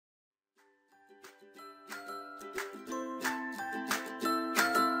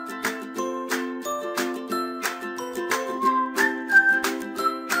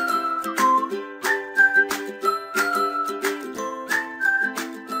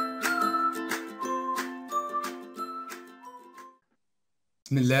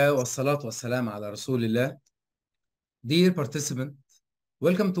بسم الله والصلاة والسلام على رسول الله. Dear participant,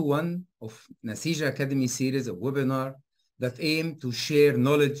 welcome to one of Naseej Academy series of webinar that aim to share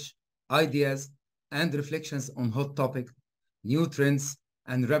knowledge, ideas, and reflections on hot topics, new trends,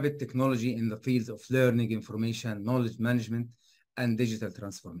 and rapid technology in the fields of learning, information, knowledge management, and digital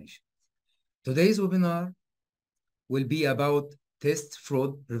transformation. Today's webinar will be about test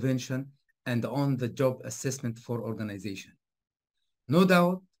fraud prevention and on-the-job assessment for organization. No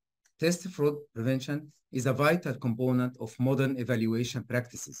doubt, test fraud prevention is a vital component of modern evaluation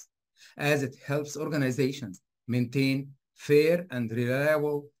practices, as it helps organizations maintain fair and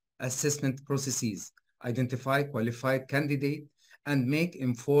reliable assessment processes, identify qualified candidates, and make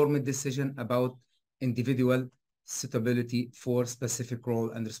informed decisions about individual suitability for specific role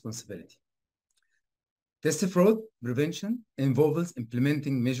and responsibility. Test fraud prevention involves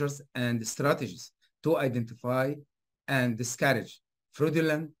implementing measures and strategies to identify and discourage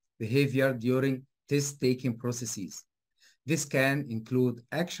fraudulent behavior during test-taking processes. This can include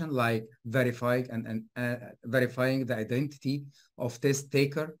action like verifying the identity of test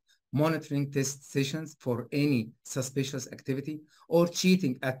taker, monitoring test sessions for any suspicious activity or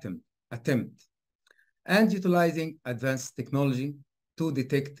cheating attempt, and utilizing advanced technology to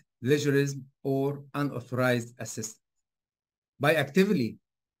detect plagiarism or unauthorized assistance. By actively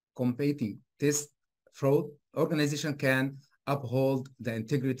combating test fraud, organizations can uphold the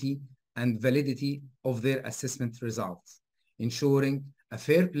integrity and validity of their assessment results, ensuring a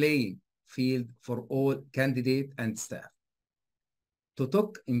fair playing field for all candidates and staff. To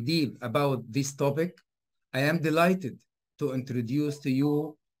talk in depth about this topic, I am delighted to introduce to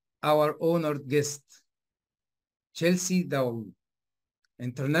you our honored guest, Chelsea Dowd,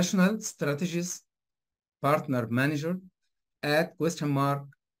 International Strategist Partner Manager at Questionmark,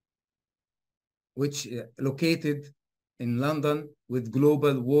 which located in London with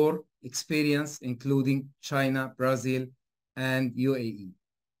global work experience, including China, Brazil, and UAE.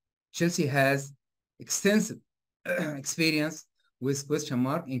 Chelsea has extensive experience with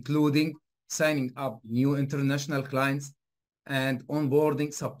Questionmark, including signing up new international clients and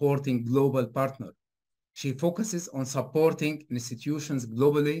onboarding, supporting global partners. She focuses on supporting institutions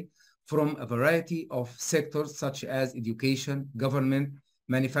globally from a variety of sectors such as education, government,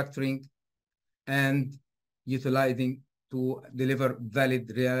 manufacturing, and utilizing to deliver valid,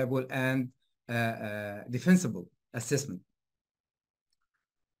 reliable, and defensible assessment.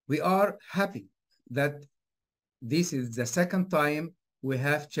 We are happy that this is the second time we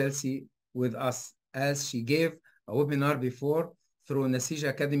have Chelsea with us, as she gave a webinar before through Naseej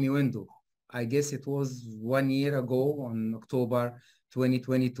Academy window. I guess it was 1 year ago on October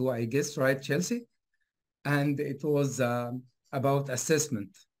 2022, I guess, right, Chelsea? And it was about assessment.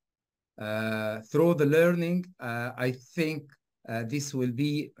 Through the learning, I think this will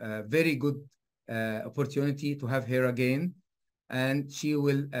be a very good opportunity to have her again, and she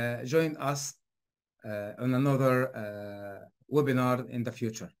will join us on another webinar in the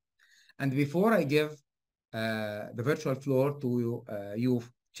future. And before I give the virtual floor to you,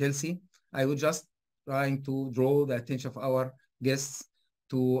 Chelsea, I would just trying to draw the attention of our guests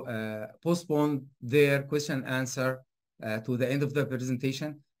to postpone their question and answer to the end of the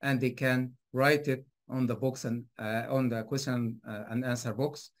presentation, and they can write it on the box and on the question and answer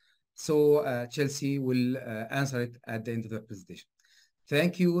box. So Chelsea will answer it at the end of the presentation.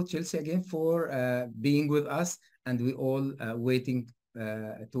 Thank you, Chelsea, again for being with us, and we all waiting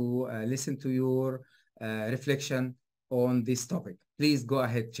to listen to your reflection on this topic. Please go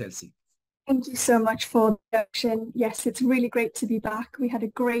ahead, Chelsea. Thank you so much for the introduction. Yes, it's really great to be back. We had a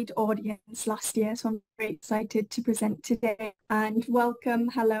great audience last year, so I'm very excited to present today. And welcome,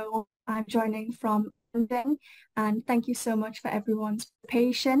 hello, I'm joining from London, and thank you so much for everyone's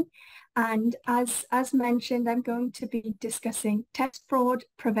patience. And as mentioned, I'm going to be discussing test fraud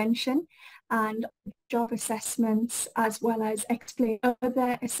prevention and job assessments, as well as explain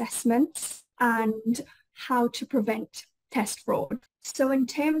other assessments and how to prevent test fraud. So in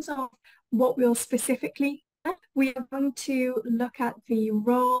terms of what we'll specifically, we are going to look at the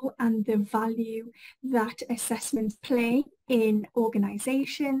role and the value that assessments play in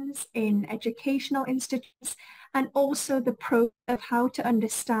organizations, in educational institutions, and also the process of how to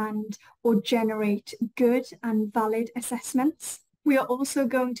understand or generate good and valid assessments. We are also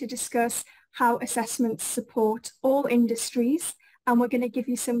going to discuss how assessments support all industries, and we're going to give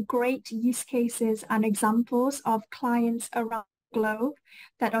you some great use cases and examples of clients around the globe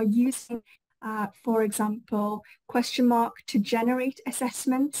that are using for example, Questionmark to generate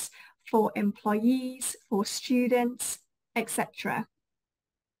assessments for employees, for students, etc.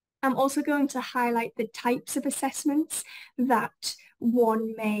 I'm also going to highlight the types of assessments that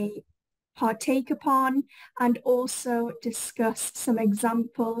one may partake upon, and also discuss some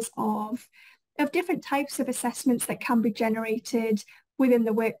examples of different types of assessments that can be generated within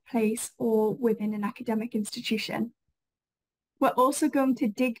the workplace or within an academic institution. We're also going to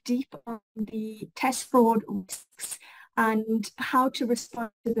dig deep on the test fraud risks and how to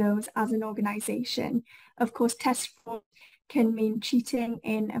respond to those as an organisation. Of course, test fraud can mean cheating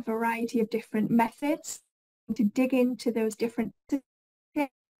in a variety of different methods. To dig into those different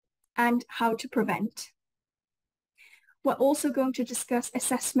and how to prevent. We're also going to discuss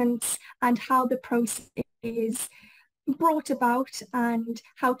assessments and how the process is brought about and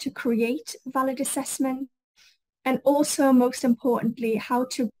how to create valid assessment, and also, most importantly, how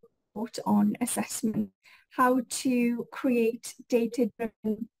to report on assessment, how to create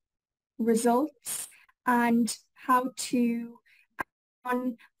data-driven results, and how to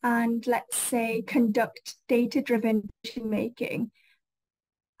and let's say conduct data-driven decision making.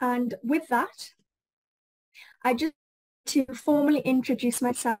 And with that, I just to formally introduce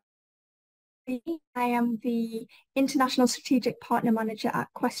myself. I am the International Strategic Partner Manager at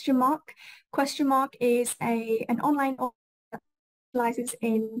Questionmark. Questionmark is an online organization that specializes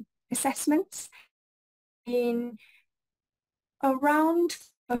in assessments. In around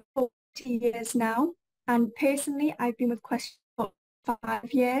 40 years now, and personally, I've been with Question for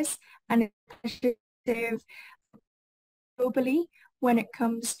 5 years, and it's a pleasure to serve globally when it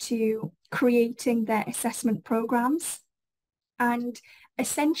comes to creating their assessment programs. And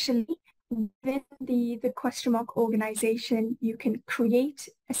essentially, within the Questionmark organization, you can create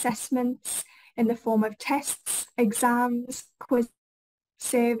assessments in the form of tests, exams, quiz,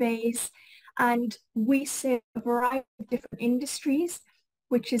 surveys, and we serve a variety of different industries,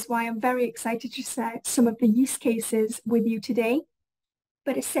 which is why I'm very excited to share some of the use cases with you today.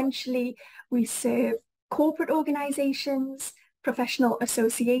 But essentially, we serve corporate organizations, professional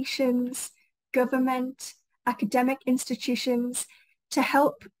associations, government, academic institutions to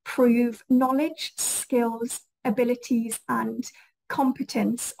help prove knowledge, skills, abilities, and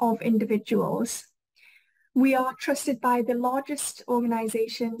competence of individuals. We are trusted by the largest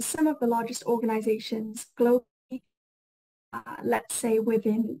organizations, some of the largest organizations globally, let's say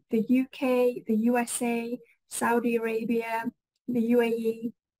within the UK, the USA, Saudi Arabia, the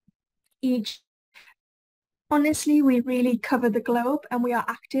UAE, Egypt. Honestly, we really cover the globe, and we are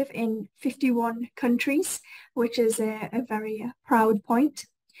active in 51 countries, which is a very proud point.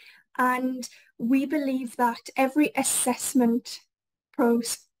 And we believe that every assessment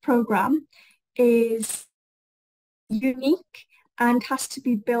program is unique and has to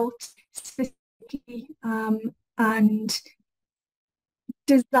be built specifically and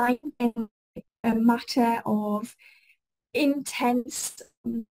designed in a matter of intense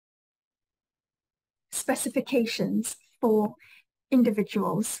specifications for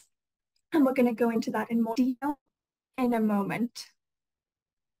individuals. And we're going to go into that in more detail in a moment.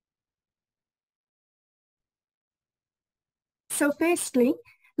 So firstly,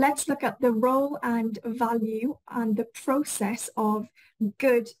 let's look at the role and value and the process of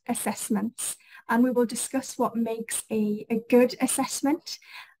good assessments. And we will discuss what makes a good assessment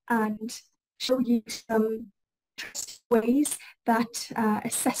and show you some ways that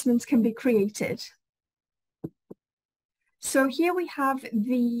assessments can be created. So here we have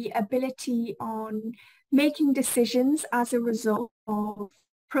the ability on making decisions as a result of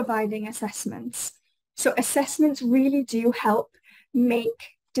providing assessments. So assessments really do help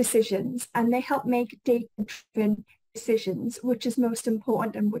make decisions, and they help make data-driven decisions, which is most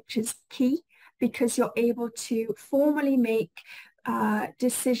important and which is key, because you're able to formally make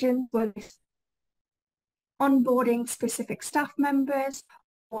decisions whether it's onboarding specific staff members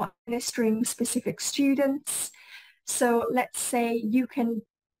or administering specific students. So let's say you can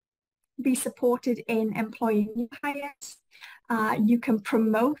be supported in employing new hires, you can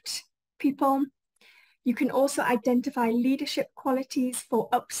promote people, you can also identify leadership qualities for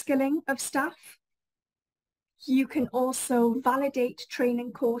upskilling of staff. You can also validate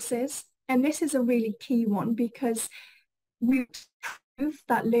training courses, and this is a really key one because we prove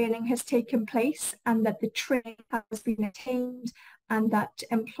that learning has taken place and that the training has been attained and that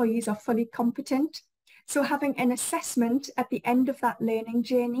employees are fully competent. So having an assessment at the end of that learning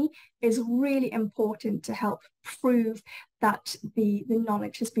journey is really important to help prove that the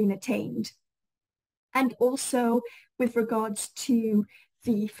knowledge has been attained. And also with regards to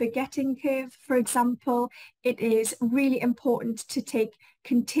the forgetting curve, for example, it is really important to take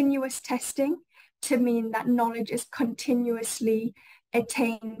continuous testing to mean that knowledge is continuously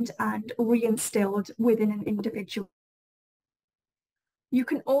attained and reinstilled within an individual. You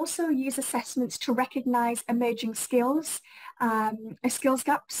can also use assessments to recognize emerging skills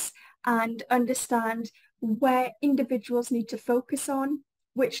gaps, and understand where individuals need to focus on,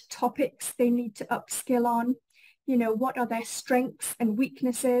 which topics they need to upskill on, what are their strengths and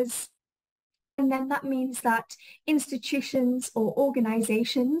weaknesses. And then that means that institutions or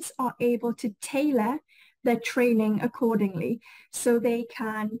organizations are able to tailor their training accordingly, so they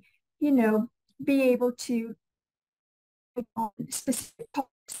can, be able to on specific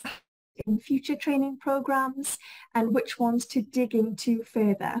topics in future training programs and which ones to dig into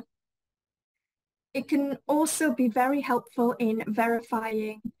further. It can also be very helpful in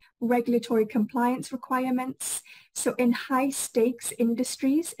verifying regulatory compliance requirements. So in high stakes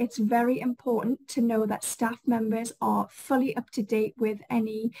industries, it's very important to know that staff members are fully up to date with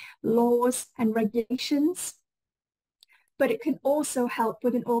any laws and regulations. But it can also help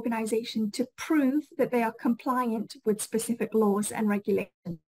with an organization to prove that they are compliant with specific laws and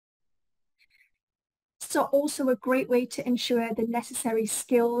regulations. So also a great way to ensure the necessary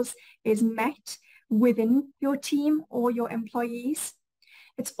skills is met within your team or your employees.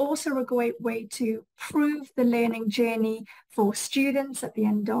 It's also a great way to prove the learning journey for students at the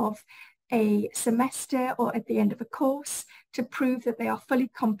end of a semester or at the end of a course, to prove that they are fully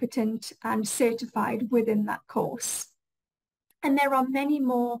competent and certified within that course. And there are many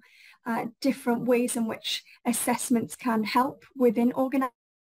more different ways in which assessments can help within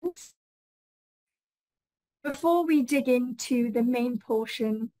organizations. Before we dig into the main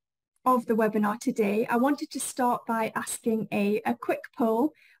portion of the webinar today, I wanted to start by asking a quick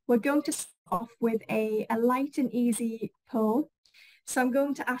poll. We're going to start off with a light and easy poll. So I'm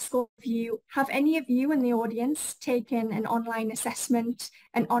going to ask all of you, have any of you in the audience taken an online assessment,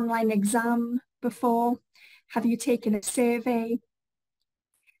 an online exam before? Have you taken a survey?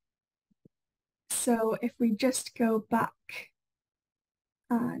 So if we just go back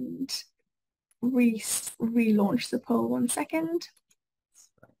and relaunch the poll 1 second.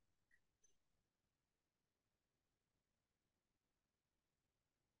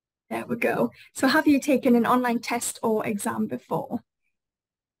 There we go. So have you taken an online test or exam before?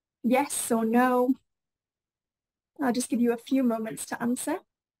 Yes or no? I'll just give you a few moments to answer.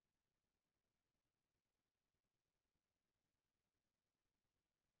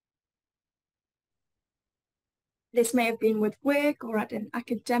 This may have been with work or at an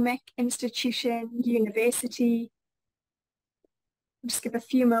academic institution, university. I'll just give a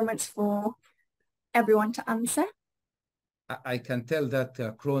few moments for everyone to answer. I can tell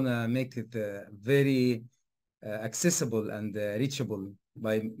that Corona make it very accessible and reachable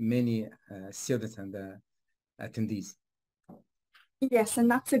by many students and attendees. Yes,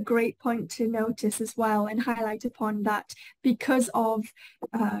 and that's a great point to notice as well and highlight upon that because of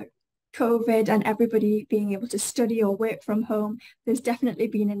COVID and everybody being able to study or work from home, there's definitely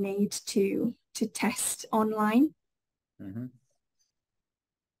been a need to test online. Mm-hmm.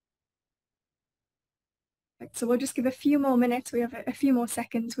 So we'll just give a few more minutes. We have a few more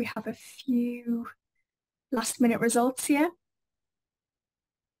seconds. We have a few last minute results here.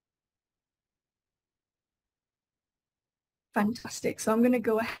 Fantastic. So I'm going to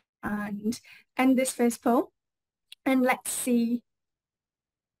go ahead and end this first poll and let's see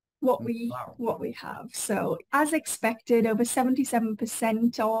what we have. So as expected, over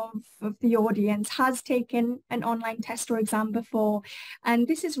 77% of the audience has taken an online test or exam before. And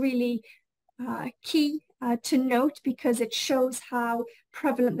this is really key to note because it shows how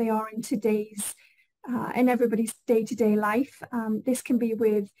prevalent they are in today's in everybody's day-to-day life. This can be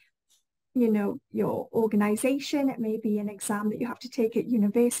with your organization. It may be an exam that you have to take at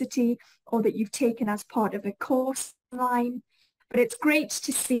university or that you've taken as part of a course online. But it's great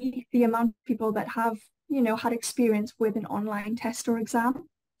to see the amount of people that have, had experience with an online test or exam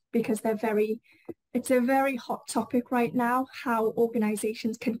because it's a very hot topic right now, how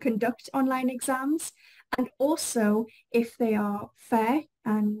organizations can conduct online exams and also if they are fair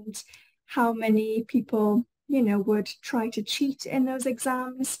and how many people, would try to cheat in those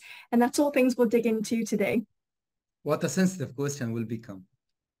exams. And that's all things we'll dig into today. What a sensitive question will become.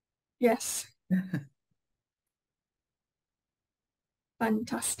 Yes.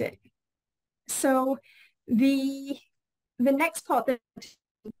 Fantastic. So the next part that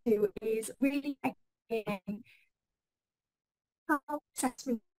we do is really explaining how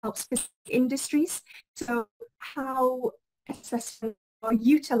assessment helps specific industries. So how assessment are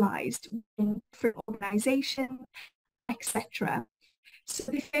utilized in different organizations, etc.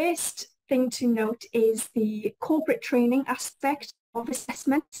 So the first thing to note is the corporate training aspect of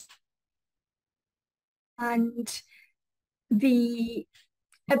assessment and the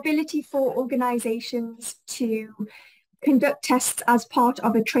ability for organizations to conduct tests as part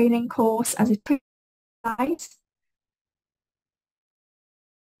of a training course as a training guide,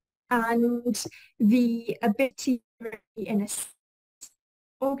 and the ability in a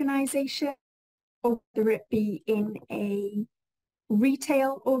organization, or whether it be in a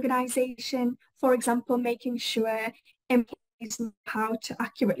retail organization, for example, making sure employees know how to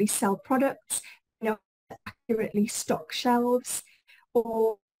accurately sell products, know how to accurately stock shelves,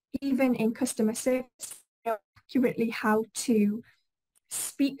 or even in customer service, know accurately how to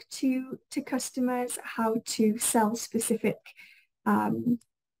speak to customers, how to sell specific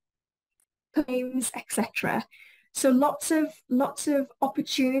claims, etc. So lots of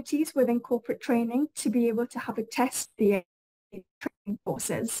opportunities within corporate training to be able to have a test the training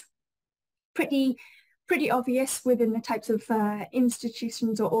courses. Pretty obvious within the types of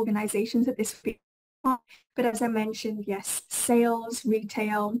institutions or organizations that this would be. But as I mentioned, yes, sales,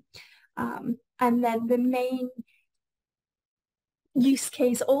 retail, and then the main use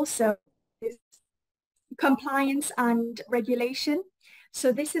case also is compliance and regulation.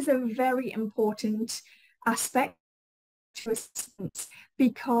 So this is a very important aspect to assistance,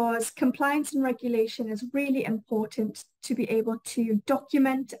 because compliance and regulation is really important to be able to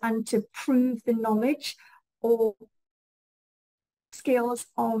document and to prove the knowledge or skills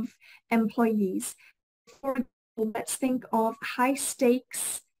of employees. For example, let's think of high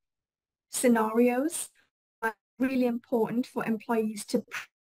stakes scenarios that are really important for employees to prove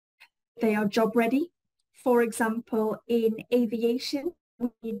they are job ready. For example, in aviation, we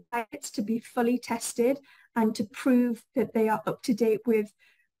need pilots to be fully tested and to prove that they are up to date with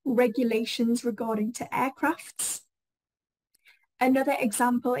regulations regarding to aircrafts. Another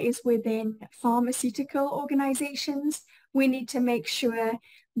example is within pharmaceutical organizations. We need to make sure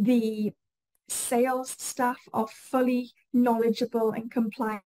the sales staff are fully knowledgeable and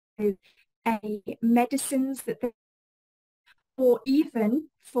compliant with any medicines that they, or even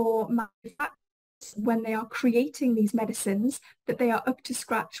for manufacturers when they are creating these medicines, that they are up to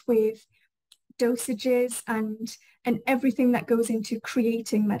scratch with dosages and everything that goes into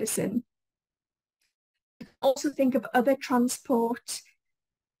creating medicine. Also think of other transport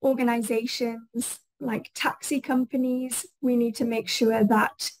organizations like taxi companies. We need to make sure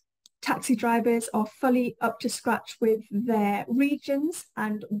that taxi drivers are fully up to scratch with their regions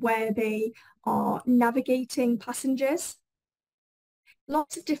and where they are navigating passengers.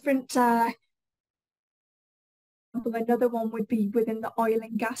 Lots of different another one would be within the oil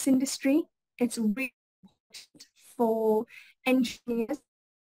and gas industry. It's really important for engineers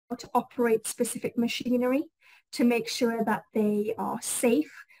to operate specific machinery to make sure that they are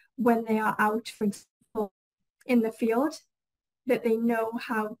safe when they are out, for example, in the field, that they know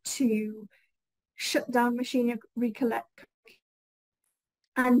how to shut down machinery correctly.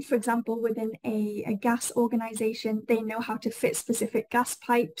 And for example, within a gas organization, they know how to fit specific gas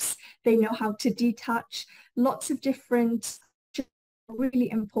pipes, they know how to detach. Lots of different,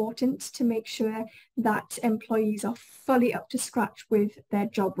 really important to make sure that employees are fully up to scratch with their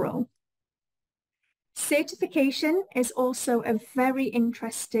job role. Certification is also a very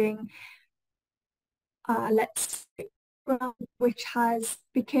interesting, which has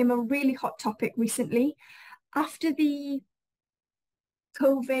become a really hot topic recently. After the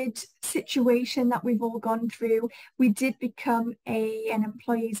COVID situation that we've all gone through, we did become an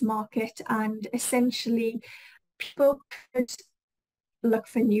employees market, and essentially people could look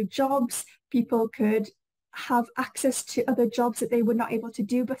for new jobs, people could have access to other jobs that they were not able to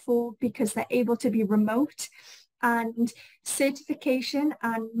do before because they're able to be remote. And certification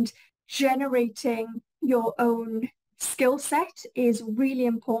and generating your own skill set is really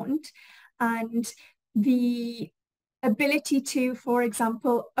important. And the ability to, for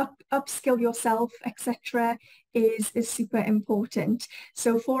example, upskill yourself, etc., is super important.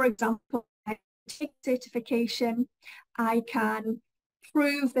 So for example, I take certification, I can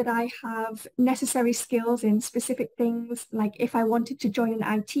prove that I have necessary skills in specific things. Like if I wanted to join an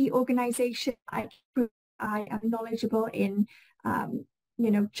IT organization, I can prove I am knowledgeable in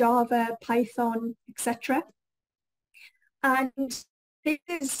Java, Python, etc. And this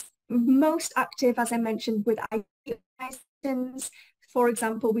is most active, as I mentioned, with IT organizations. For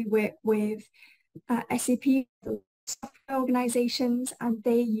example, we work with SAP software organizations, and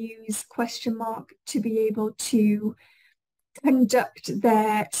they use Questionmark to be able to conduct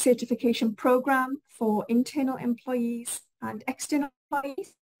their certification program for internal employees and external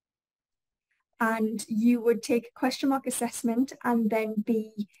employees. And you would take a Questionmark assessment and then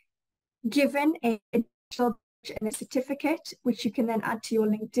be given a certificate, which you can then add to your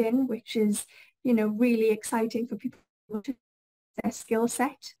LinkedIn, which is, really exciting for people to their skill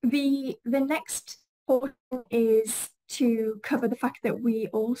set. The next portion is to cover the fact that we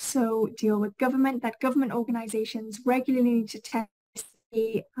also deal with government, that government organizations regularly need to test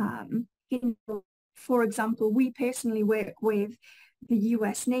the, for example, we personally work with the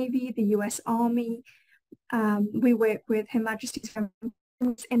US Navy, the US Army, we work with Her Majesty's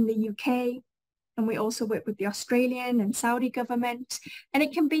in the UK, and we also work with the Australian and Saudi government. And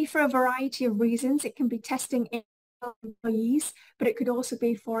it can be for a variety of reasons. It can be testing employees, but it could also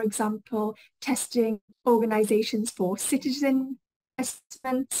be, for example, testing organizations for citizen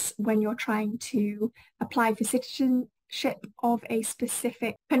assessments when you're trying to apply for citizenship of a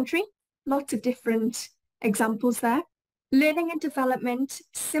specific country. Lots of different examples there. Learning and development,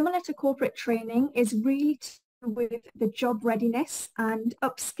 similar to corporate training, is really to do with the job readiness and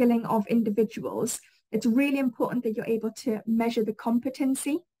upskilling of individuals. It's really important that you're able to measure the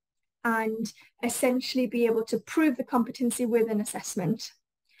competency and essentially be able to prove the competency with an assessment.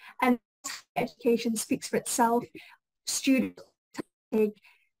 And education speaks for itself. Students take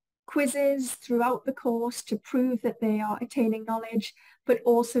quizzes throughout the course to prove that they are attaining knowledge, but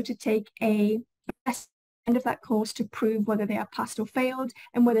also to take a test end of that course to prove whether they are passed or failed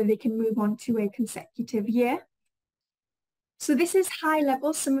and whether they can move on to a consecutive year. So this is high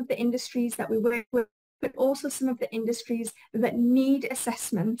level, some of the industries that we work with, but also some of the industries that need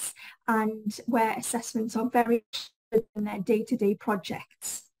assessments and where assessments are very in their day-to-day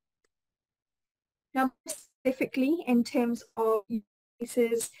projects. Now, specifically in terms of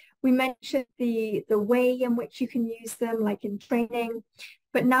uses, we mentioned the way in which you can use them, like in training,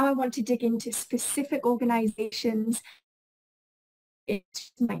 but now I want to dig into specific organizations that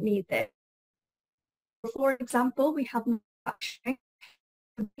might need this. For example, we have manufacturing.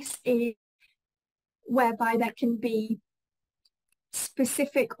 This is whereby there can be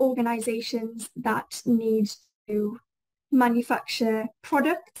specific organizations that need to manufacture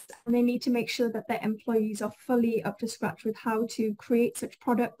products, and they need to make sure that their employees are fully up to scratch with how to create such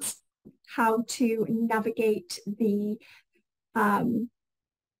products, how to navigate the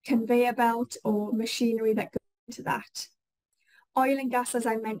conveyor belt or machinery that goes into that. Oil and gas, as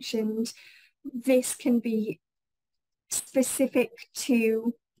I mentioned, this can be specific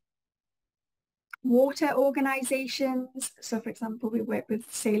to water organizations. So for example, we work with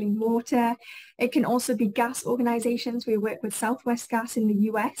Sailing Water. It can also be gas organizations. We work with Southwest Gas in the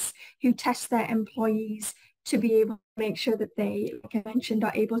US, who test their employees to be able to make sure that they, like I mentioned,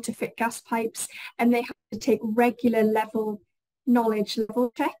 are able to fit gas pipes, and they have to take regular knowledge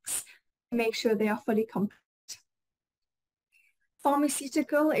level checks to make sure they are fully competent.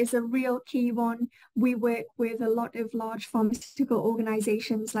 Pharmaceutical is a real key one. We work with a lot of large pharmaceutical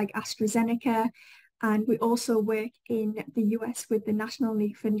organizations like AstraZeneca, and we also work in the US with the National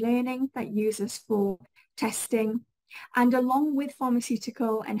League for Learning that use us for testing. And along with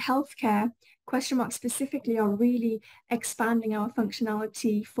pharmaceutical and healthcare, Questionmark specifically are really expanding our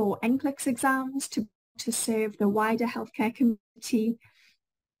functionality for NCLEX exams to serve the wider healthcare community.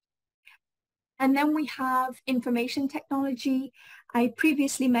 And then we have information technology. I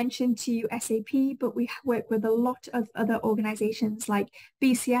previously mentioned to you SAP, but we work with a lot of other organizations like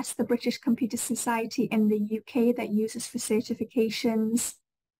BCS, the British Computer Society in the UK, that uses for certifications.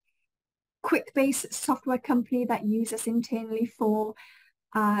 QuickBase software company that use us internally for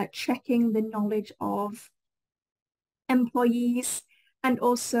checking the knowledge of employees, and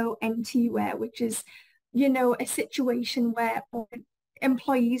also NTware, which is, you know, a situation where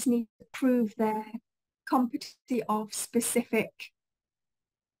employees need to prove their competency of specific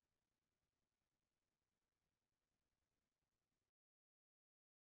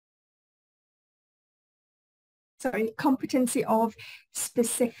competency of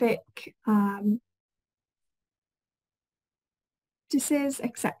specific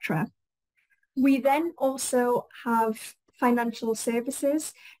etc. We then also have financial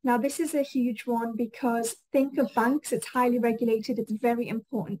services. Now, this is a huge one because think of banks, it's highly regulated. It's very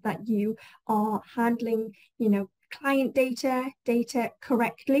important that you are handling, you know, client data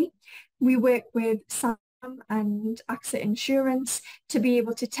correctly. We work with SAM and AXA Insurance to be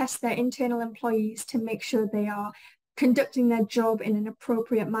able to test their internal employees to make sure they are conducting their job in an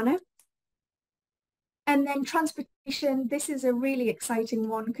appropriate manner. And then transportation, this is a really exciting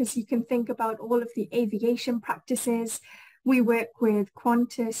one because you can think about all of the aviation practices. We work with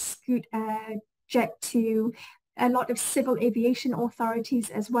Qantas, Scoot Air, Jet2, a lot of civil aviation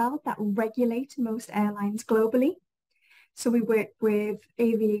authorities as well that regulate most airlines globally. So we work with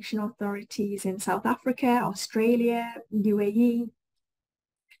aviation authorities in South Africa, Australia, UAE,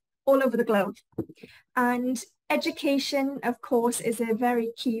 all over the globe. And education, of course, is a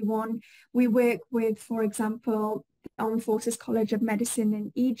very key one. We work with, for example, the Armed Forces College of Medicine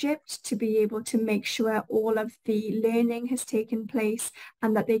in Egypt to be able to make sure all of the learning has taken place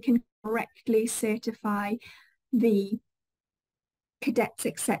and that they can correctly certify the cadets,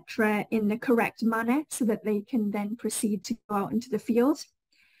 etc., in the correct manner so that they can then proceed to go out into the field.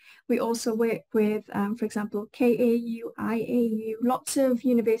 We also work with, for example, KAU, IAU, lots of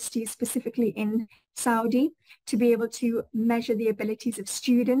universities specifically in Saudi to be able to measure the abilities of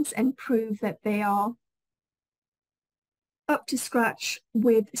students and prove that they are up to scratch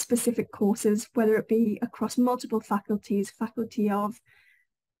with specific courses, whether it be across multiple faculties, faculty of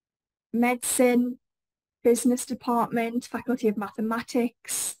medicine, business department, faculty of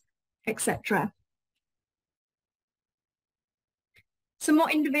mathematics, etc. Some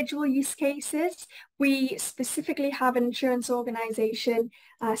more individual use cases. We specifically have an insurance organization,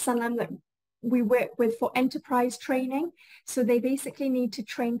 Sanlam, that we work with for enterprise training. So they basically need to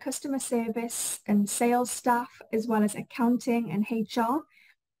train customer service and sales staff, as well as accounting and HR.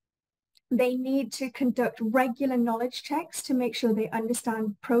 They need to conduct regular knowledge checks to make sure they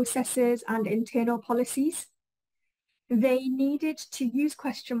understand processes and internal policies. They needed to use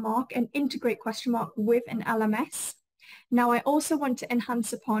Questionmark and integrate Questionmark with an LMS. Now, I also want to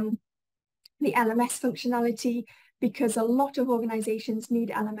enhance upon the LMS functionality because a lot of organizations need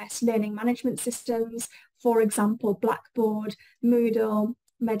LMS learning management systems, for example, Blackboard, Moodle,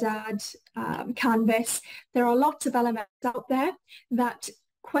 Medad, Canvas. There are lots of LMS out there that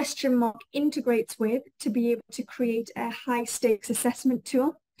Questionmark integrates with to be able to create a high stakes assessment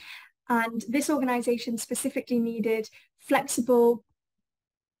tool. And this organization specifically needed flexible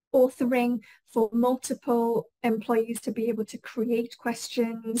authoring for multiple employees to be able to create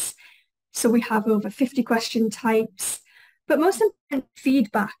questions. So we have over 50 question types, but most important,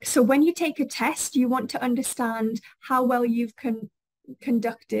 feedback. So when you take a test, you want to understand how well you've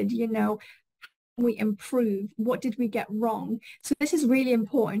conducted, you know, we improve, what did we get wrong? So this is really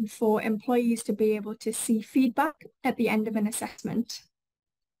important for employees to be able to see feedback at the end of an assessment.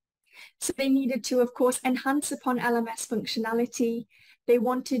 So they needed to, of course, enhance upon LMS functionality. They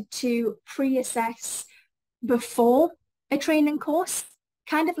wanted to pre-assess before a training course,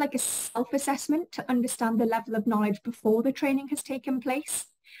 kind of like a self-assessment to understand the level of knowledge before the training has taken place,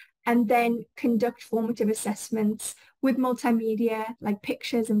 and then conduct formative assessments with multimedia like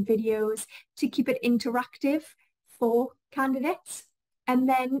pictures and videos to keep it interactive for candidates, and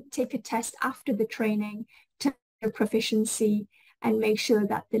then take a test after the training to measure proficiency and make sure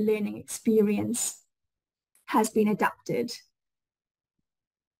that the learning experience has been adapted.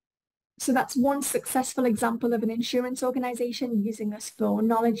 So that's one successful example of an insurance organization using us for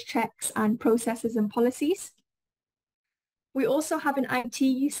knowledge checks and processes and policies. We also have an IT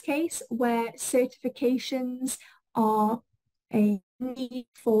use case where certifications are a need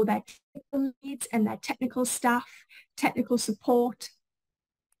for their technical leads and their technical staff, technical support,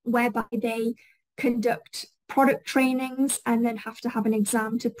 whereby they conduct product trainings and then have to have an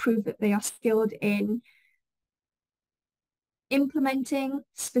exam to prove that they are skilled in implementing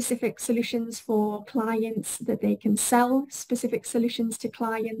specific solutions for clients, that they can sell specific solutions to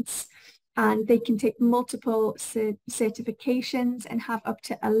clients, and they can take multiple certifications and have up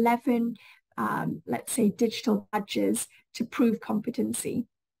to 11, let's say, digital badges to prove competency.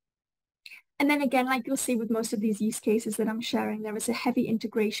 And then again, like you'll see with most of these use cases that I'm sharing, there is a heavy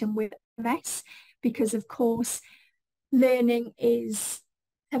integration with MS because, of course, learning is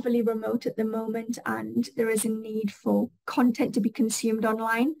heavily remote at the moment and there is a need for content to be consumed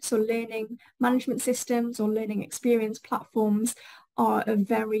online. So learning management systems or learning experience platforms are a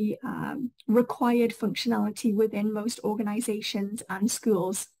very required functionality within most organizations and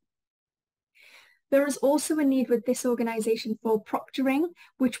schools. There is also a need with this organization for proctoring,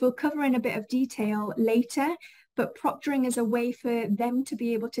 which we'll cover in a bit of detail later, but proctoring is a way for them to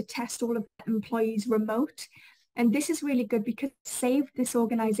be able to test all of their employees remote. And this is really good because it saved this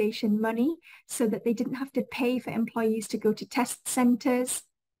organization money so that they didn't have to pay for employees to go to test centers.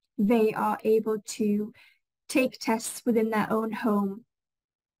 They are able to take tests within their own home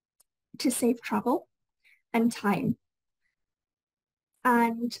to save travel and time.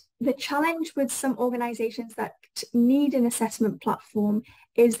 And the challenge with some organizations that need an assessment platform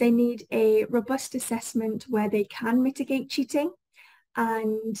is they need a robust assessment where they can mitigate cheating.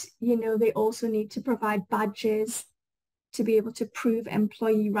 And, you know, they also need to provide badges to be able to prove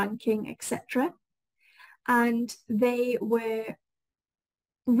employee ranking, etc. And they were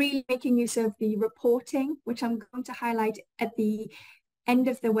really making use of the reporting, which I'm going to highlight at the end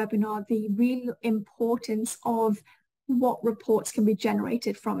of the webinar, the real importance of what reports can be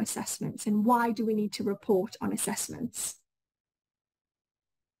generated from assessments and why do we need to report on assessments.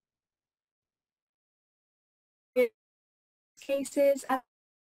 cases and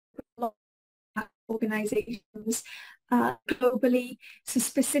organizations globally. So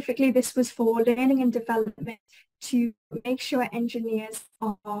specifically, this was for learning and development to make sure engineers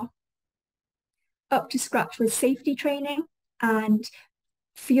are up to scratch with safety training and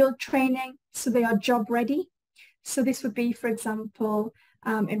field training, so they are job ready. So this would be, for example,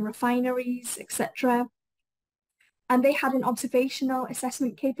 in refineries, etc. And they had an observational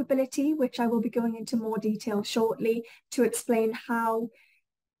assessment capability, which I will be going into more detail shortly to explain how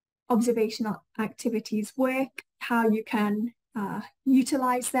observational activities work, how you can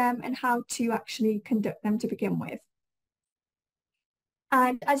utilize them, and how to actually conduct them to begin with.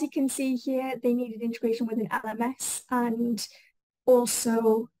 And as you can see here, they needed integration with an LMS and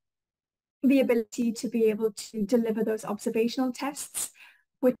also the ability to be able to deliver those observational tests,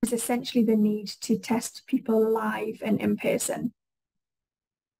 which is essentially the need to test people live and in person.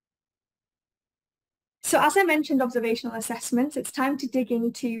 So as I mentioned, observational assessments, it's time to dig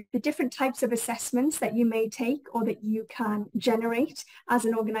into the different types of assessments that you may take or that you can generate as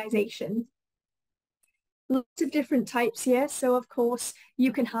an organization. Lots of different types here. So of course,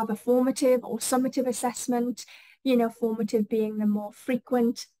 you can have a formative or summative assessment, you know, formative being the more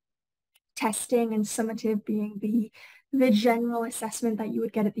frequent testing and summative being the general assessment that you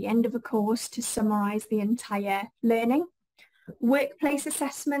would get at the end of a course to summarize the entire learning. Workplace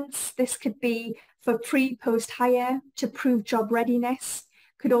assessments, this could be for pre-post hire to prove job readiness,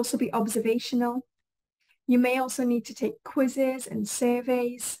 could also be observational. You may also need to take quizzes and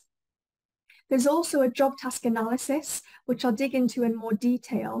surveys. There's also a job task analysis, which I'll dig into in more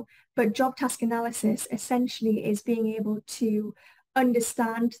detail, but job task analysis essentially is being able to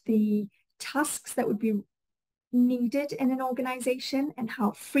understand the tasks that would be needed in an organization and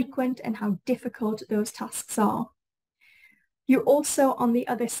how frequent and how difficult those tasks are. You also, on the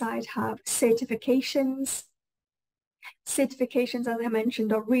other side, have certifications. Certifications, as I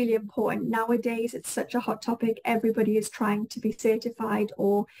mentioned, are really important. Nowadays, it's such a hot topic. Everybody is trying to be certified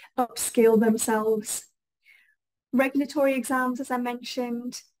or upskill themselves. Regulatory exams, as I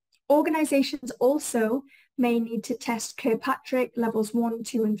mentioned. Organizations also may need to test Kirkpatrick levels 1,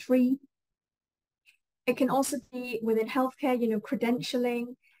 2, and 3. It can also be within healthcare, you know,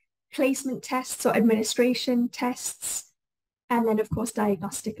 credentialing, placement tests or administration tests, and then of course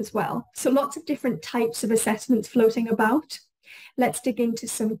diagnostic as well. So lots of different types of assessments floating about. Let's dig into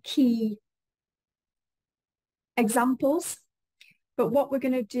some key examples. But what we're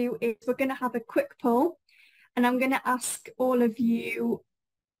going to do is we're going to have a quick poll, and I'm going to ask all of you,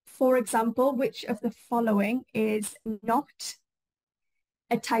 for example, which of the following is not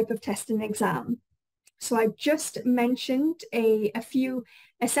a type of test and exam. So I just mentioned a few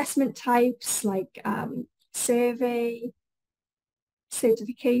assessment types like survey,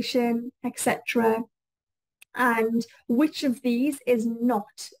 certification, etc. And which of these is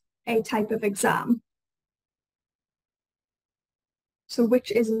not a type of exam? So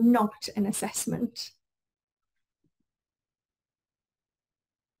which is not an assessment?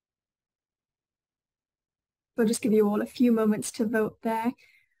 I'll just give you all a few moments to vote there.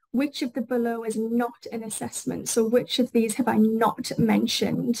 Which of the below is not an assessment? So which of these have I not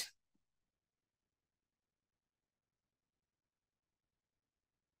mentioned?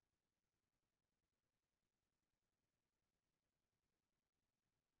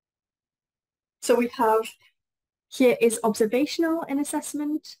 So we have, here is observational an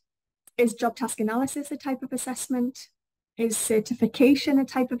assessment. Is job task analysis a type of assessment? Is certification a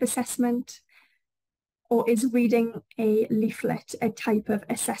type of assessment? Or is reading a leaflet a type of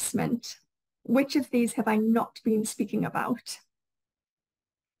assessment? Which of these have I not been speaking about?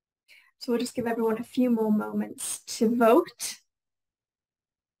 So we'll just give everyone a few more moments to vote.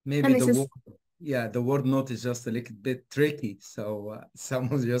 Maybe the word "not" is just a little bit tricky, so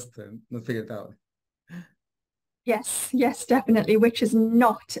someone just not figured it out. Yes, definitely. Which is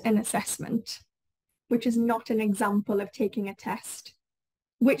not an assessment, which is not an example of taking a test,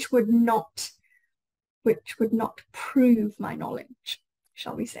 which would not prove my knowledge,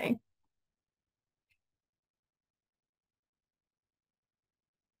 shall we say.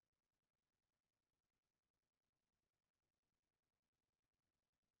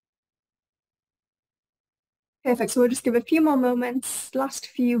 Perfect, so we'll just give a few more moments, last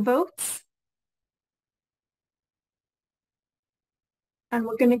few votes. And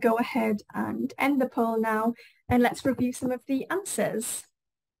we're going to go ahead and end the poll now, and let's review some of the answers.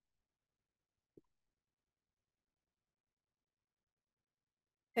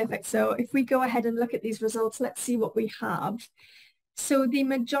 Perfect, so if we go ahead and look at these results, let's see what we have. So the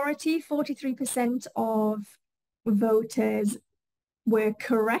majority, 43% of voters were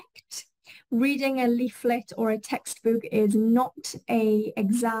correct. Reading a leaflet or a textbook is not an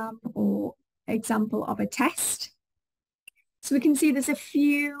exam or example of a test. So we can see there's a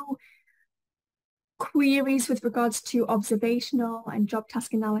few queries with regards to observational and job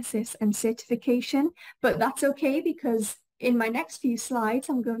task analysis and certification, but that's okay because in my next few slides,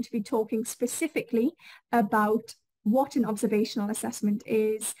 I'm going to be talking specifically about what an observational assessment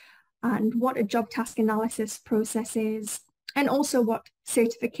is and what a job task analysis process is, and also what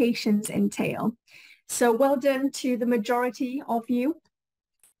certifications entail. So well done to the majority of you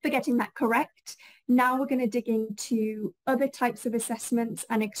for getting that correct. Now we're going to dig into other types of assessments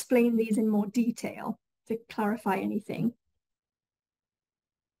and explain these in more detail to clarify anything.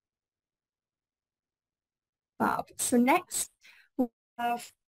 So next, we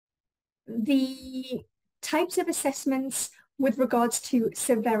have the types of assessments with regards to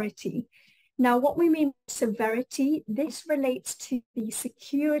severity. Now, what we mean by severity, this relates to the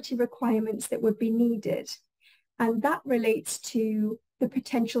security requirements that would be needed. And that relates to the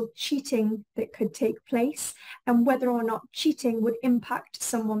potential cheating that could take place and whether or not cheating would impact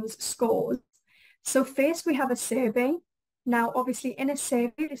someone's scores. So first we have a survey. Now, obviously in a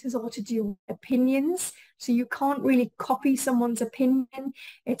survey, this is all to do with opinions. So you can't really copy someone's opinion.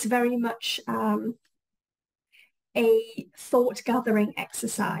 It's very much a thought gathering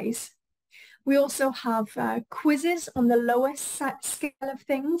exercise. We also have quizzes on the lowest scale of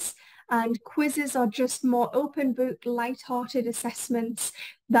things. And quizzes are just more open book, light-hearted assessments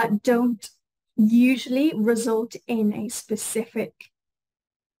that don't usually result in a specific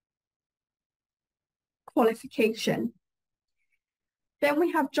qualification. Then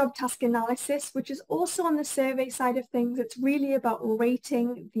we have job task analysis, which is also on the survey side of things. It's really about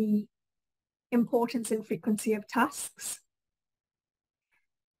rating the importance and frequency of tasks.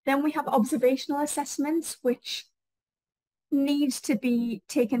 Then we have observational assessments, which needs to be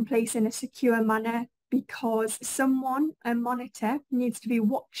taken place in a secure manner because someone, a monitor, needs to be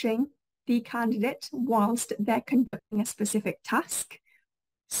watching the candidate whilst they're conducting a specific task.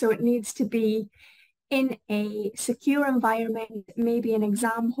 So it needs to be in a secure environment, maybe an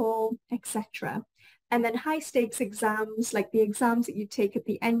exam hall, etc. And then high stakes exams, like the exams that you take at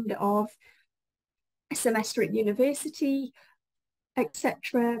the end of a semester at university,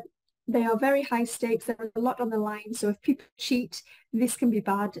 etc. They are very high stakes. There's a lot on the line. So if people cheat, this can be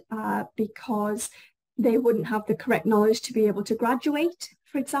bad because they wouldn't have the correct knowledge to be able to graduate,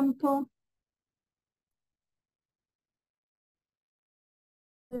 for example.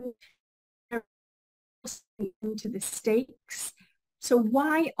 Into the stakes. So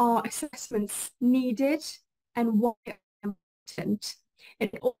why are assessments needed and why are they important?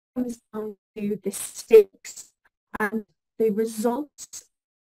 It all comes down to the stakes and the results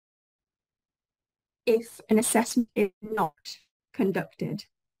if an assessment is not conducted.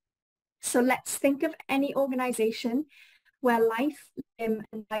 So let's think of any organization where life, limb,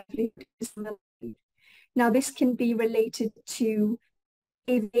 and livelihood is on the line. Now, this can be related to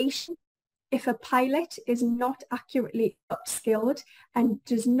aviation. If a pilot is not accurately upskilled and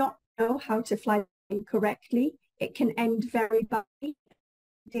does not know how to fly correctly, it can end very badly,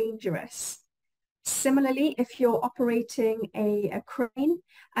 dangerous. Similarly, if you're operating a crane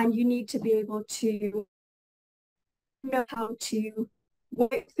and you need to be able to know how to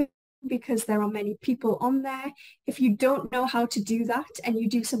work because there are many people on there, if you don't know how to do that and you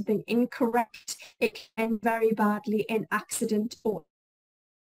do something incorrect, it can end very badly in accident or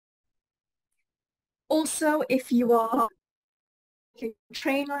also if you are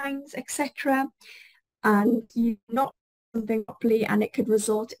train lines, etc., and you're not something properly and it could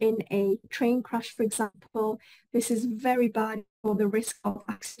result in a train crash, for example. This is very bad for the risk of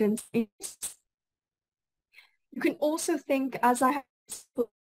accidents. You can also think, as I have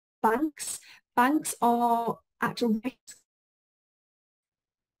banks. Banks are at risk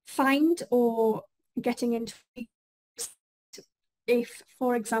fined or getting into if,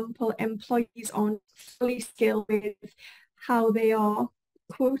 for example, employees aren't fully skilled with how they are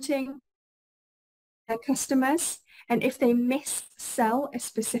quoting their customers. And if they missell a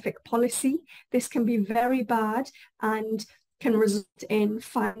specific policy, this can be very bad and can result in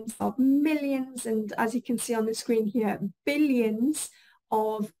fines of millions and, as you can see on the screen here, billions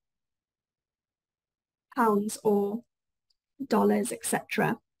of pounds or dollars,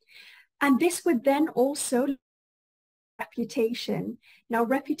 etc. And this would then also reputation. Now,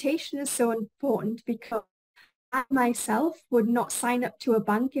 reputation is so important because I myself would not sign up to a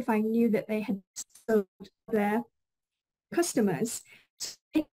bank if I knew that they had sold their customers.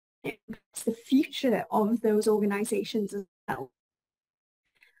 It's the future of those organizations as well.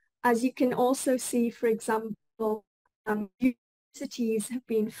 As you can also see, for example, universities have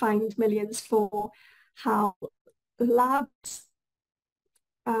been fined millions for how labs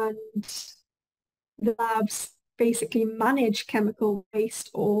and the labs basically manage chemical waste,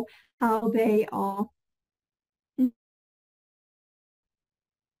 or how they are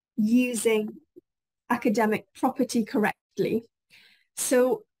using academic property correctly.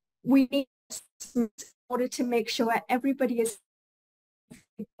 So we need, in order to make sure everybody is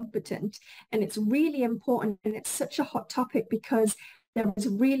competent. And it's really important, and it's such a hot topic because there is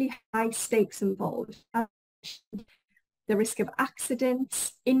really high stakes involved. The risk of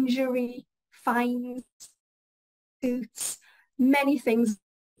accidents, injury, fines, suits, many things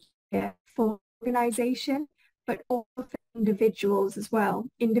for organization, but also for individuals as well,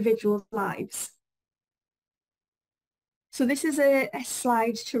 individuals' lives. So this is a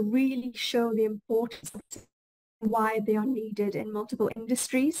slide to really show the importance of why they are needed in multiple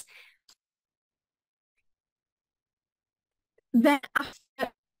industries. Then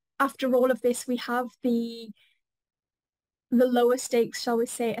after all of this, we have the lower stakes, shall we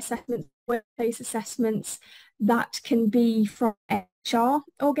say, assessments, workplace assessments that can be from HR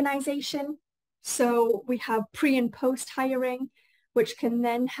organization. So we have pre and post hiring, which can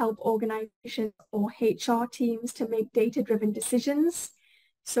then help organizations or HR teams to make data-driven decisions.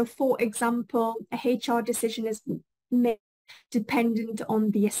 So for example, a HR decision is made dependent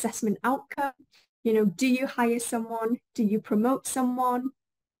on the assessment outcome. You know, do you hire someone? Do you promote someone?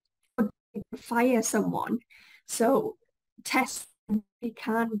 Or do you fire someone? So tests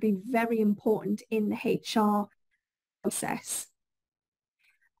can be very important in the HR process.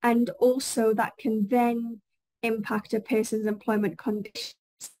 And also that can then impact a person's employment conditions.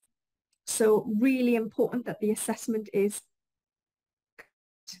 So really important that the assessment is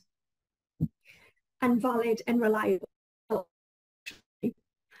and valid and reliable.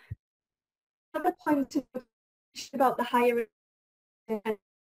 Another point about the hiring,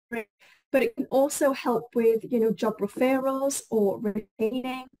 but it can also help with, you know, job referrals or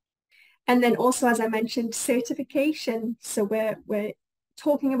retaining. And then also, as I mentioned, certification. So we're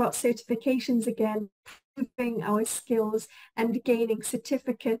talking about certifications again, proving our skills and gaining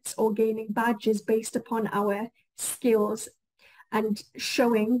certificates or gaining badges based upon our skills and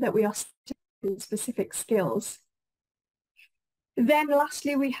showing that we are in specific skills. Then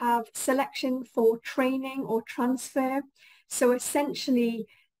lastly, we have selection for training or transfer. So essentially,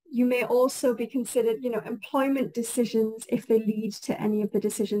 you may also be considered, you know, employment decisions if they lead to any of the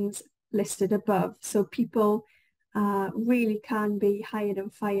decisions listed above. So people really can be hired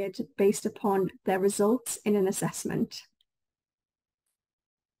and fired based upon their results in an assessment.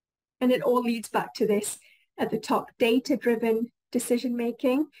 And it all leads back to this at the top. Data-driven decision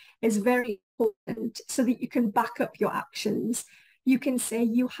making is very important so that you can back up your actions. You can say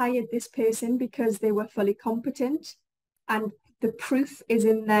you hired this person because they were fully competent and the proof is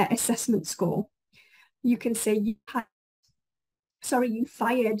in their assessment score. You can say you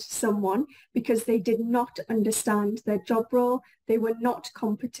fired someone because they did not understand their job role, they were not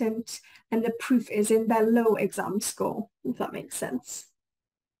competent, and the proof is in their low exam score, if that makes sense.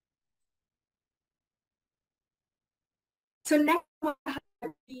 So next,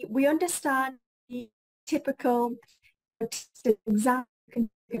 we understand the typical exam.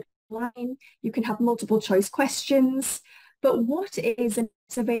 You can have multiple choice questions, but what is an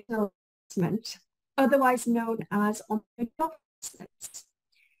observational assessment, otherwise known as on-the-job assessments?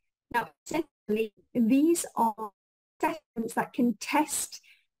 Now, essentially, these are assessments that can test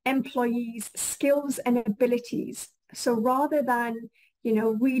employees' skills and abilities. So rather than, you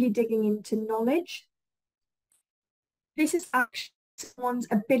know, really digging into knowledge, this is actually someone's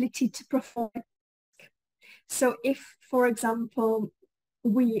ability to perform. So if, for example,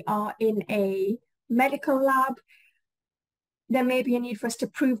 we are in a medical lab, there may be a need for us to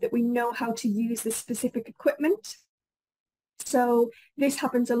prove that we know how to use this specific equipment. So this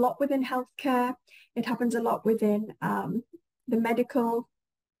happens a lot within healthcare. It happens a lot within the medical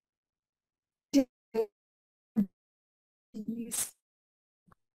use.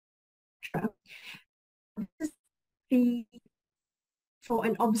 For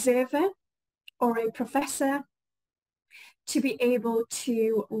an observer or a professor to be able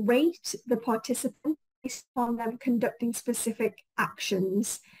to rate the participant based on them conducting specific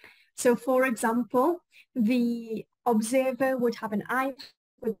actions. So for example, the observer would have an iPad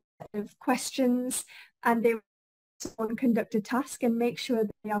with a set of questions and they would conduct a task and make sure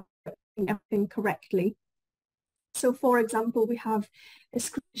they are doing everything correctly. So for example, we have a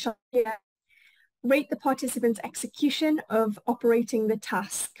screenshot here. Rate the participant's execution of operating the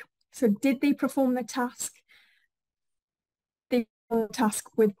task. So did they perform the task? They performed the task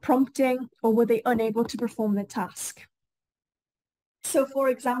with prompting, or were they unable to perform the task? So for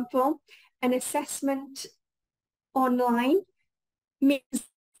example, an assessment online means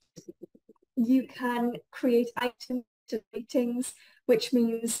you can create item ratings, which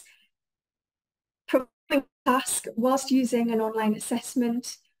means performing a task whilst using an online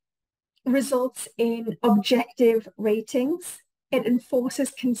assessment results in objective ratings. It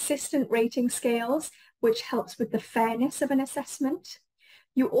enforces consistent rating scales, which helps with the fairness of an assessment.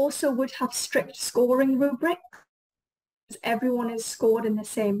 You also would have strict scoring rubrics. Everyone is scored in the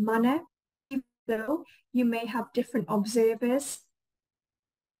same manner, even though you may have different observers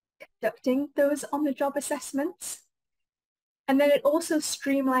conducting those on-the-job assessments. And then it also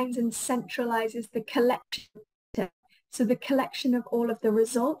streamlines and centralizes the collection. So the collection of all of the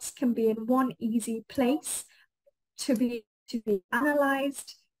results can be in one easy place to be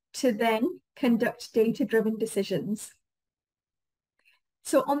analyzed, to then conduct data-driven decisions.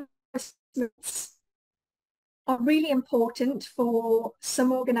 So assessments are really important for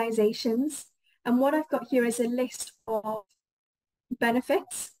some organizations. And what I've got here is a list of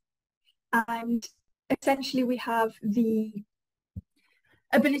benefits. And essentially we have the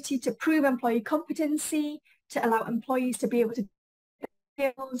ability to prove employee competency, to allow employees to be able to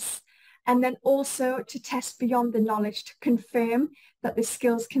skills, and then also to test beyond the knowledge to confirm that the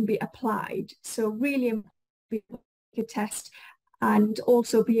skills can be applied. So really important to test and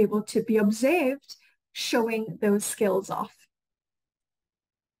also be able to be observed showing those skills off.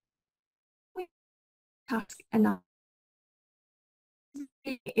 Task analysis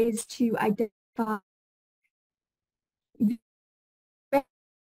is to identify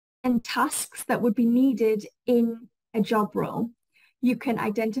and tasks that would be needed in a job role. You can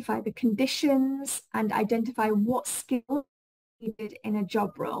identify the conditions and identify what skills are needed in a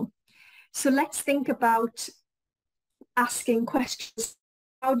job role. So let's think about asking questions.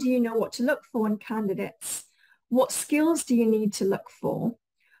 How do you know what to look for in candidates? What skills do you need to look for?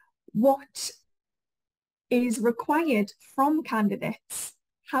 What is required from candidates?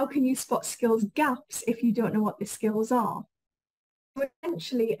 How can you spot skills gaps if you don't know what the skills are? So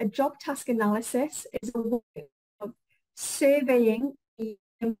essentially, a job task analysis is a way of surveying the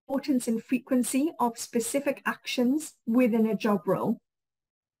importance and frequency of specific actions within a job role.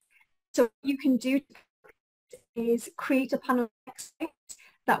 So what you can do is create a panel of experts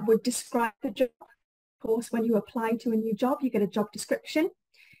that would describe the job. Of course, when you apply to a new job, you get a job description.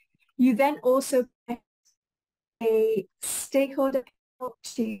 You then also get a stakeholder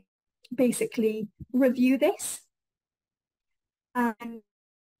to basically review this. And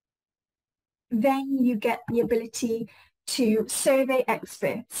then you get the ability to survey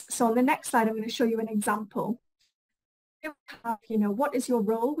experts. So on the next slide, I'm going to show you an example. You have, what is your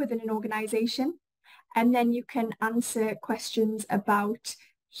role within an organization? And then you can answer questions about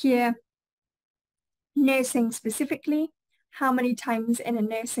here, nursing specifically. How many times in a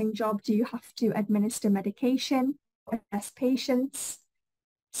nursing job do you have to administer medication, assess patients?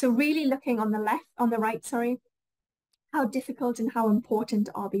 So really looking on the right, how difficult and how important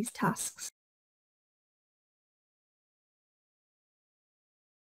are these tasks?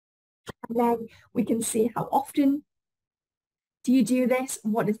 And then we can see how often do you do this,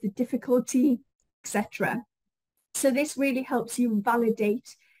 what is the difficulty, etc. So this really helps you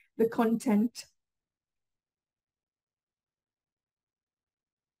validate the content.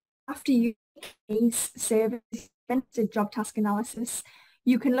 After you case surveys, job task analysis,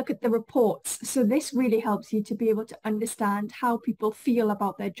 you can look at the reports. So this really helps you to be able to understand how people feel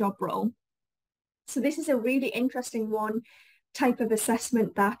about their job role. So this is a really interesting type of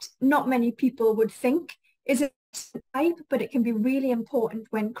assessment that not many people would think is a type, but it can be really important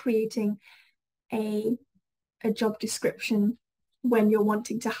when creating a job description when you're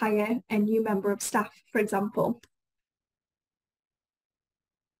wanting to hire a new member of staff, for example.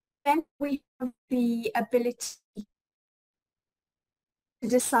 Then we have the ability to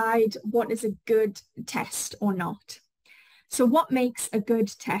decide what is a good test or not. So what makes a good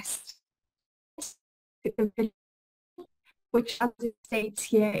test? Which, as it states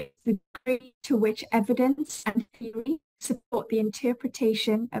here, is the degree to which evidence and theory support the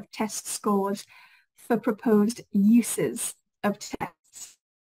interpretation of test scores for proposed uses of tests.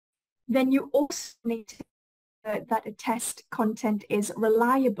 Then you also need to that a test content is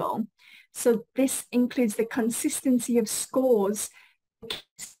reliable. So this includes the consistency of scores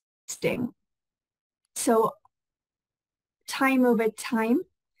testing. So time over time,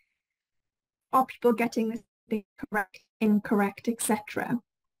 are people getting this correct, incorrect, etc.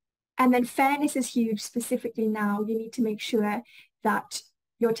 And then fairness is huge. Specifically now, you need to make sure that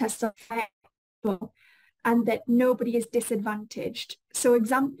your tests are fair and that nobody is disadvantaged. So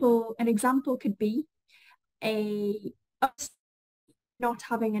an example could be not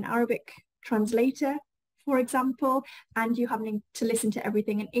having an Arabic translator, for example, and you having to listen to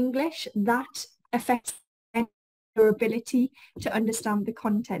everything in English, that affects your ability to understand the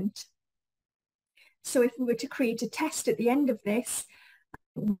content. So if we were to create a test at the end of this,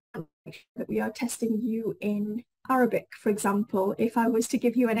 that we are testing you in Arabic, for example, if I was to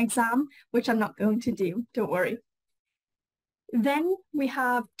give you an exam, which I'm not going to do, don't worry. Then we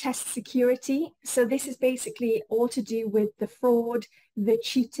have test security. So this is basically all to do with the fraud, the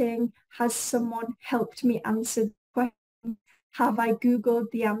cheating. Has someone helped me answer the question? Have I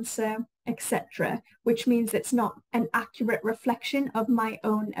Googled the answer, etc., which means it's not an accurate reflection of my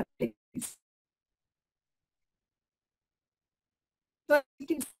own abilities. But you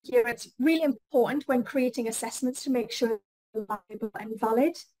can see here, it's really important when creating assessments to make sure they're reliable and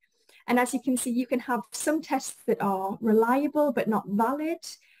valid. And as you can see, you can have some tests that are reliable but not valid,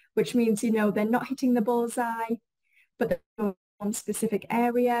 which means, you know, they're not hitting the bullseye, but they're in one specific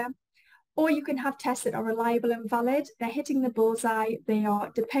area. Or you can have tests that are reliable and valid, they're hitting the bullseye, they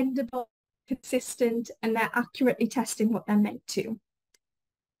are dependable, consistent, and they're accurately testing what they're meant to.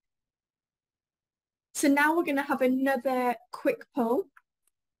 So now we're going to have another quick poll.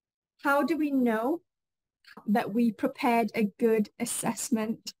 How do we know that we prepared a good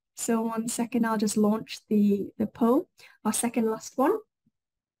assessment? So 1 second, I'll just launch the poll, our second last one.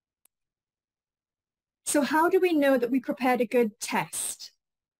 So how do we know that we prepared a good test?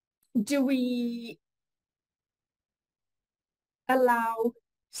 Do we allow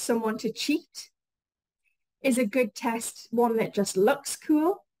someone to cheat? Is a good test one that just looks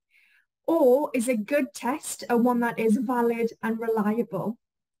cool? Or is a good test a one that is valid and reliable?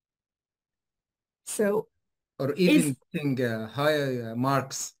 So, or even getting higher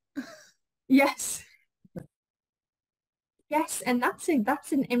marks. Yes. Yes, and that's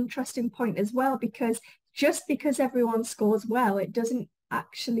an interesting point as well, because just because everyone scores well, it doesn't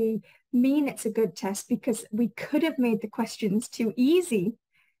actually mean it's a good test, because we could have made the questions too easy.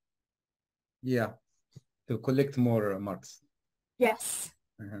 Yeah, to collect more marks. Yes.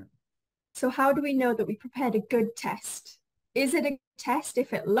 So how do we know that we prepared a good test? Is it a test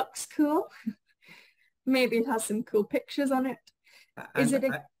if it looks cool? Maybe it has some cool pictures on it. Is it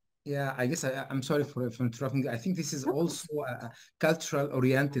a... Yeah, I guess I'm sorry for interrupting. I think this is also cultural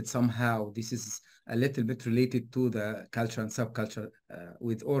oriented somehow. This is a little bit related to the culture and subculture,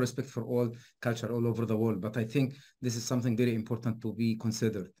 with all respect for all culture all over the world. But I think this is something very important to be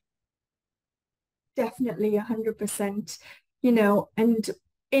considered. Definitely 100%, you know, and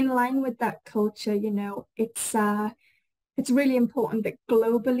in line with that culture, you know, it's really important that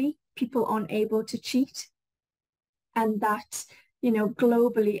globally people aren't able to cheat, and that, you know,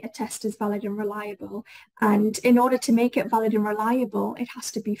 globally a test is valid and reliable. And in order to make it valid and reliable, it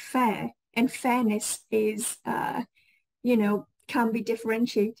has to be fair. And fairness is, you know, can be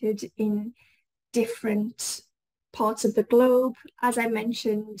differentiated in different parts of the globe. As I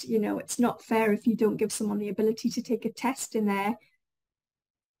mentioned, you know, it's not fair if you don't give someone the ability to take a test in their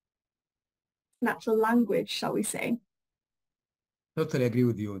natural language, shall we say. Totally agree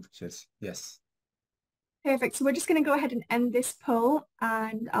with you, Chelsea. Yes. Perfect. So we're just going to go ahead and end this poll,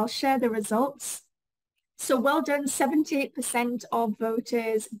 and I'll share the results. So well done. 78% of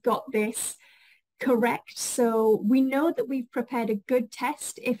voters got this correct. So we know that we've prepared a good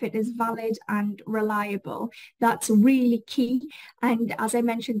test if it is valid and reliable. That's really key. And as I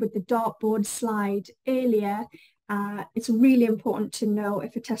mentioned with the dartboard slide earlier, it's really important to know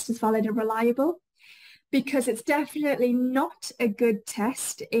if a test is valid and reliable, because it's definitely not a good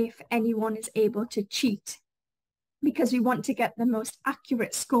test if anyone is able to cheat, because we want to get the most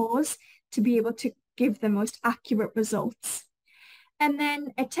accurate scores to be able to give the most accurate results. And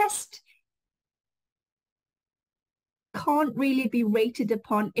then a test can't really be rated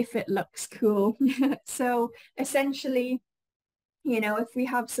upon if it looks cool. So essentially, you know, if we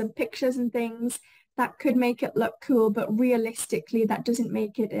have some pictures and things, that could make it look cool, but realistically, that doesn't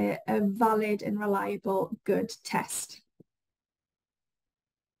make it a valid and reliable good test.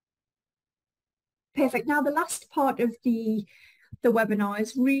 Perfect. Now, the last part of the webinar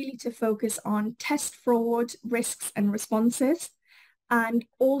is really to focus on test fraud, risks and responses, and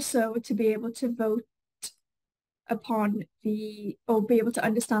also to be able to vote upon or be able to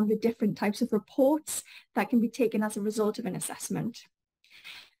understand the different types of reports that can be taken as a result of an assessment.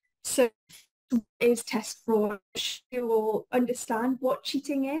 So what is test fraud? You will understand what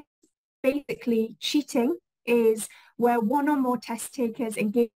cheating is. Basically, cheating is where one or more test takers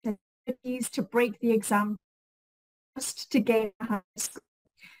engage in activities to break the exam just to gain a higher score.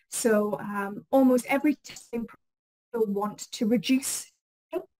 So almost every testing will want to reduce.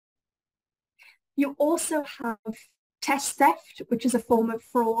 You also have test theft, which is a form of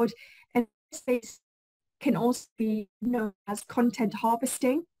fraud, and this can also be known as content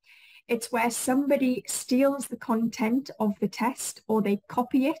harvesting. It's where somebody steals the content of the test or they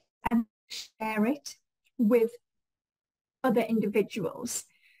copy it and share it with other individuals.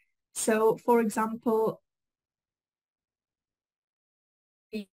 So, for example,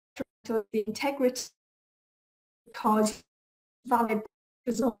 the integrity cause valid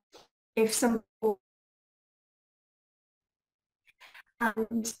result if some.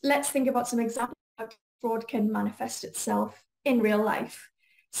 And let's think about some examples of how fraud can manifest itself in real life.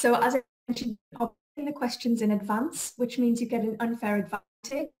 So as I mentioned, popping the questions in advance, which means you get an unfair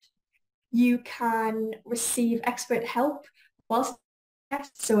advantage. You can receive expert help whilst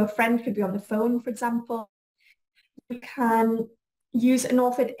so a friend could be on the phone, for example. You can use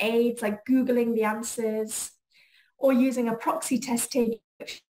unauthored aids like Googling the answers or using a proxy test taker,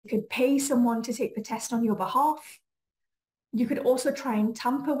 which you could pay someone to take the test on your behalf. You could also try and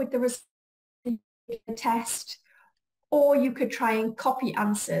tamper with the result of the test, or you could try and copy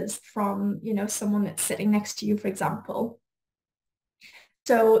answers from, someone that's sitting next to you, for example.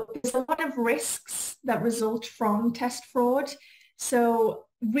 So there's a lot of risks that result from test fraud. So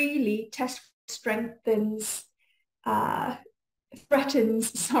really, test threatens the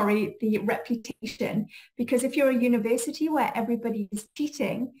reputation, because if you're a university where everybody is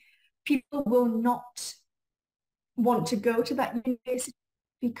cheating, people will not want to go to that university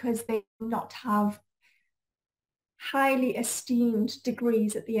because they do not have highly esteemed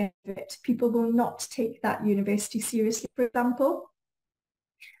degrees at the end of it. People will not take that university seriously, for example.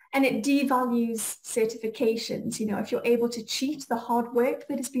 And it devalues certifications. If you're able to cheat, the hard work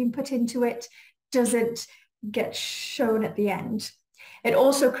that has been put into it doesn't get shown at the end. It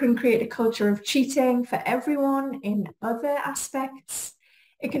also can create a culture of cheating for everyone in other aspects.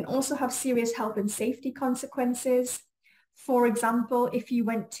 It can also have serious health and safety consequences. For example, if you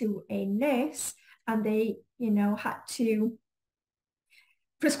went to a nurse and they, had to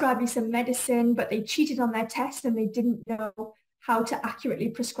prescribe you some medicine, but they cheated on their test and they didn't know how to accurately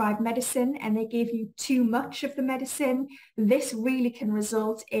prescribe medicine and they gave you too much of the medicine, this really can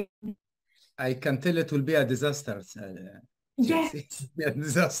result in... I can tell it will be a disaster. Yes. A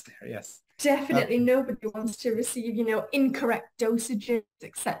disaster, yes. Definitely nobody wants to receive, incorrect dosages,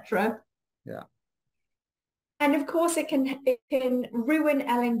 etc. Yeah. And of course, it can ruin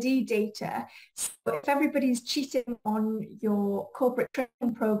L&D data. So if everybody's cheating on your corporate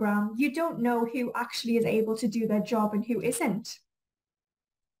training program, you don't know who actually is able to do their job and who isn't.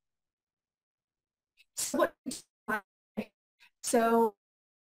 So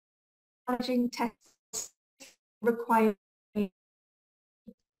managing tests requires a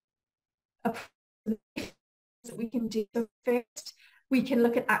that we can do. So first, we can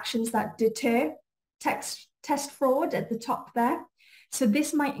look at actions that deter test fraud at the top there. So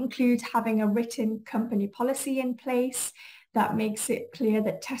this might include having a written company policy in place that makes it clear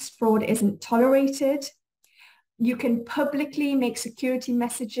that test fraud isn't tolerated. You can publicly make security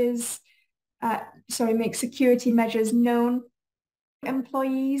measures known to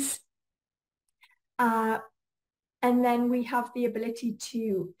employees. And then we have the ability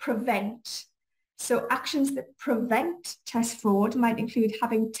to prevent. So actions that prevent test fraud might include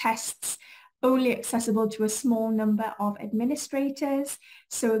having tests only accessible to a small number of administrators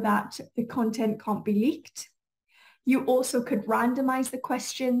so that the content can't be leaked. You also could randomize the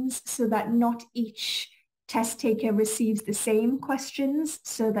questions so that not each test taker receives the same questions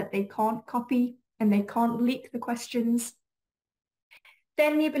so that they can't copy and they can't leak the questions.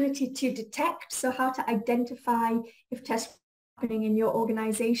 Then the ability to detect, so how to identify if tests are happening in your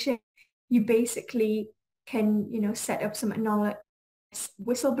organization. You basically can, set up some anonymous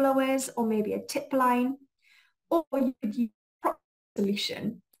whistleblowers or maybe a tip line, or you could use a proctoring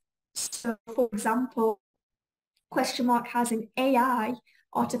solution. So for example, Questionmark has an AI,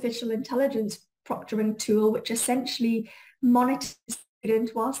 artificial intelligence proctoring tool, which essentially monitors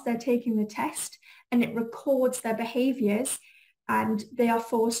students whilst they're taking the test, and it records their behaviors, and they are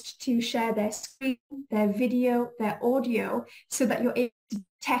forced to share their screen, their video, their audio, so that you're able to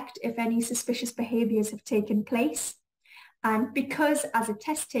detect if any suspicious behaviors have taken place. And because as a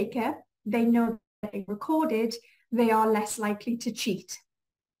test taker, they know that they recorded, they are less likely to cheat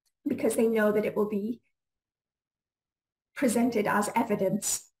because they know that it will be presented as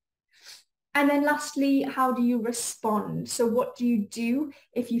evidence. And then lastly, how do you respond? So what do you do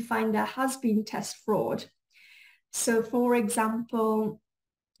if you find there has been test fraud? So for example,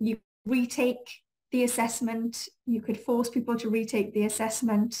 you retake the assessment, you could force people to retake the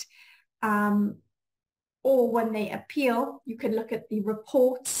assessment, or when they appeal, you could look at the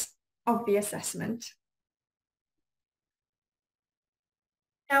reports of the assessment.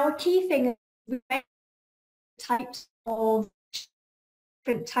 Now, a key thing is we make types of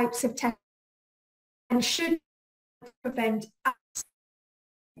different types of tests and should prevent,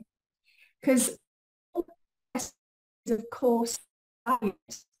 because of course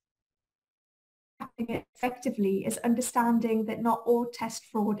it effectively is understanding that not all test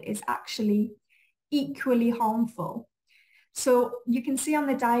fraud is actually equally harmful. So you can see on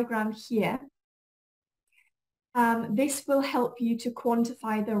the diagram here, this will help you to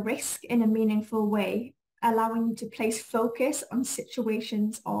quantify the risk in a meaningful way, allowing you to place focus on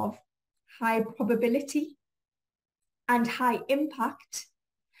situations of high probability and high impact,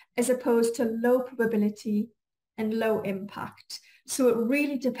 as opposed to low probability and low impact. So it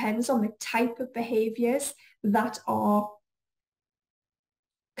really depends on the type of behaviors that are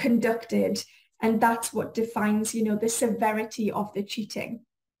conducted, and that's what defines, the severity of the cheating.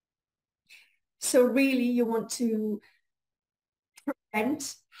 So really you want to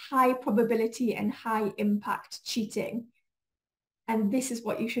prevent high probability and high impact cheating. And this is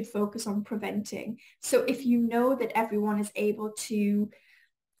what you should focus on preventing. So if you know that everyone is able to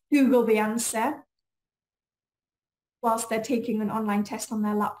Google the answer whilst they're taking an online test on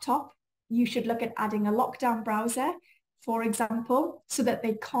their laptop, you should look at adding a lockdown browser, for example, so that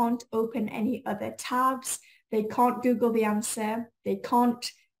they can't open any other tabs, they can't Google the answer, they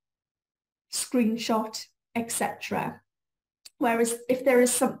can't screenshot, etc. Whereas if there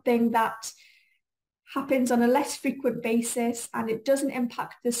is something that happens on a less frequent basis and it doesn't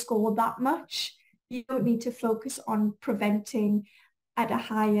impact the score that much, you don't need to focus on preventing at a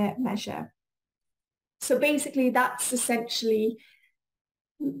higher measure. So basically that's essentially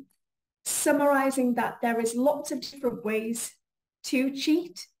summarizing that there is lots of different ways to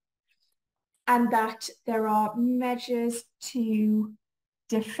cheat and that there are measures to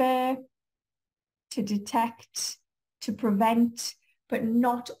defer, to detect, to prevent, but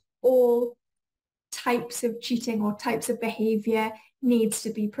not all types of cheating or types of behavior needs to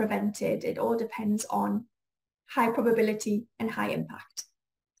be prevented. It all depends on high probability and high impact.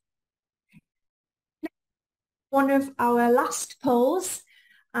 One of our last polls,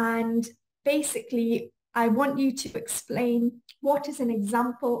 and basically I want you to explain what is an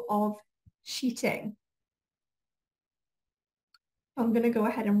example of cheating. I'm going to go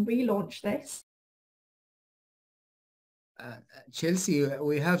ahead and relaunch this. Chelsea,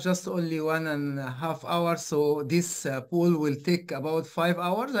 we have just only 1.5 hours, so this poll will take about 5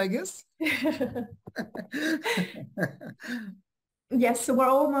 hours, I guess. Yes, so we're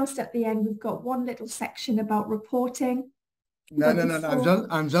almost at the end. We've got one little section about reporting. No.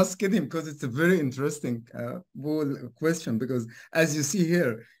 I'm just kidding, because it's a very interesting poll question, because as you see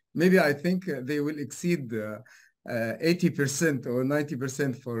here, maybe I think they will exceed 80% or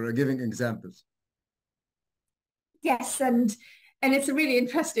 90% for giving examples. Yes, and it's a really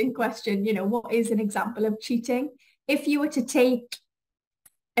interesting question. What is an example of cheating? If you were to take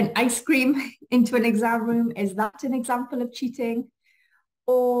an ice cream into an exam room, is that an example of cheating?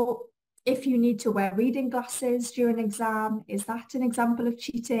 Or if you need to wear reading glasses during an exam, is that an example of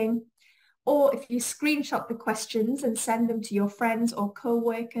cheating? Or if you screenshot the questions and send them to your friends or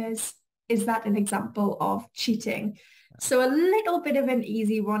co-workers, is that an example of cheating? So a little bit of an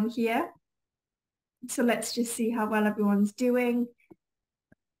easy one here. So let's just see how well everyone's doing.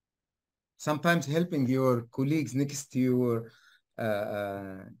 Sometimes helping your colleagues next to your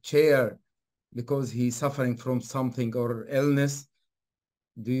chair because he's suffering from something or illness.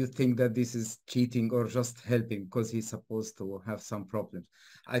 Do you think that this is cheating or just helping because he's supposed to have some problems?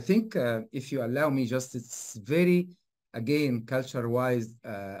 I think if you allow me, it's very, again, culture-wise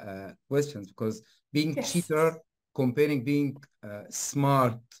questions, because being cheater, comparing being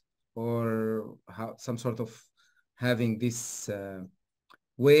smart, or some sort of having this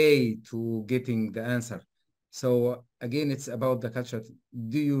way to getting the answer. So again, it's about the culture.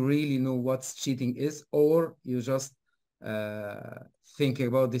 Do you really know what cheating is, or you just thinking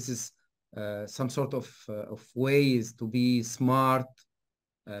about this is some sort of ways to be smart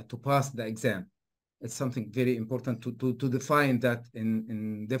to pass the exam? It's something very important to define that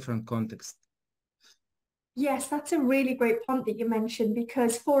in different contexts. Yes, that's a really great point that you mentioned,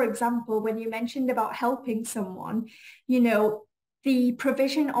 because, for example, when you mentioned about helping someone, the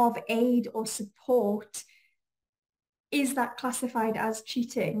provision of aid or support, is that classified as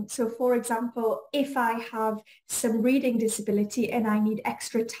cheating? So, for example, if I have some reading disability and I need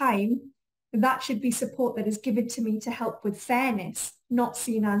extra time, that should be support that is given to me to help with fairness, not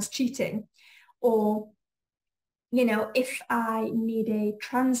seen as cheating. Or, if I need a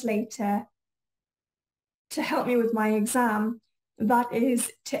translator to help me with my exam, that is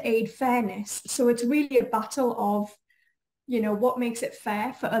to aid fairness. So it's really a battle of, what makes it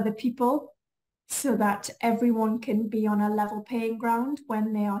fair for other people so that everyone can be on a level playing ground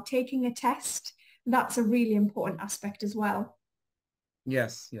when they are taking a test. That's a really important aspect as well.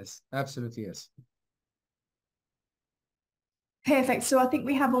 Yes, yes, absolutely, yes. Perfect. So I think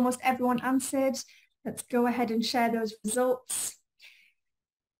we have almost everyone answered. Let's go ahead and share those results.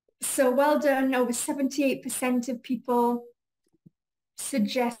 So well done. Over 78% of people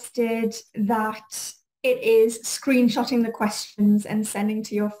suggested that it is screenshotting the questions and sending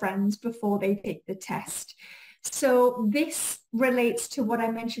to your friends before they take the test. So this relates to what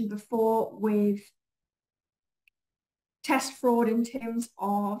I mentioned before with test fraud in terms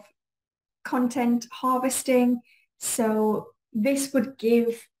of content harvesting. So this would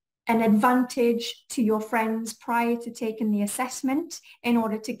give an advantage to your friends prior to taking the assessment in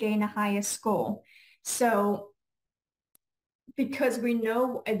order to gain a higher score. So because we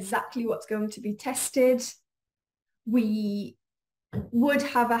know exactly what's going to be tested, we would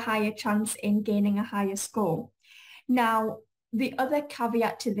have a higher chance in gaining a higher score. Now, the other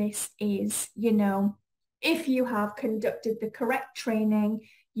caveat to this is, if you have conducted the correct training,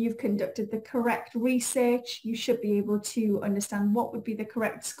 you've conducted the correct research, you should be able to understand what would be the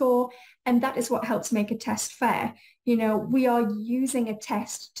correct score. And that is what helps make a test fair. We are using a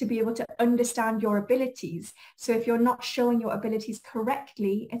test to be able to understand your abilities. So if you're not showing your abilities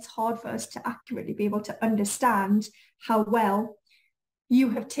correctly, it's hard for us to accurately be able to understand how well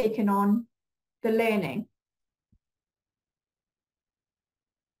you have taken on the learning.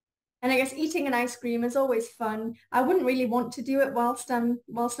 And I guess eating an ice cream is always fun. I wouldn't really want to do it whilst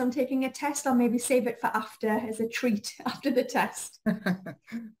I'm taking a test. I'll maybe save it for after as a treat after the test.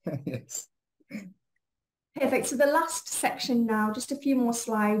 Yes. Perfect. So the last section now, just a few more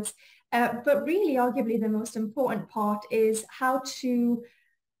slides, but really arguably the most important part is how to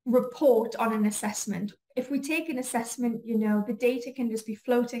report on an assessment. If we take an assessment, the data can just be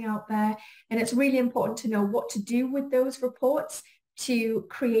floating out there, and it's really important to know what to do with those reports to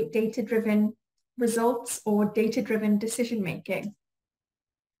create data-driven results or data-driven decision-making.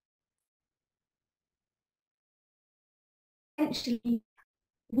 Essentially,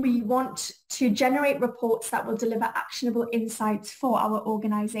 we want to generate reports that will deliver actionable insights for our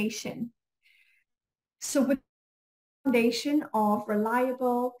organization. So with the foundation of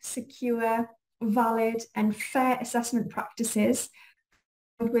reliable, secure, valid, and fair assessment practices,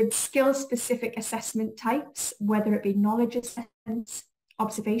 with skill-specific assessment types, whether it be knowledge assessments,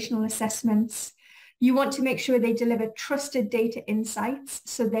 observational assessments. You want to make sure they deliver trusted data insights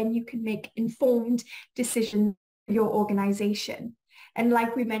so then you can make informed decisions for your organization. And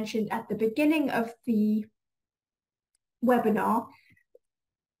like we mentioned at the beginning of the webinar,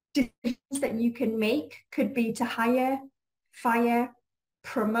 decisions that you can make could be to hire, fire,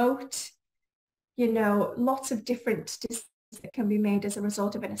 promote, lots of different decisions that can be made as a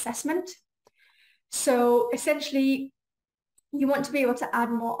result of an assessment. So essentially, you want to be able to add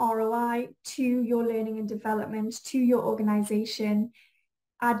more ROI to your learning and development, to your organization,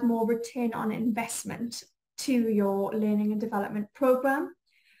 add more return on investment to your learning and development program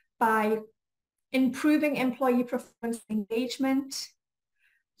by improving employee performance and engagement.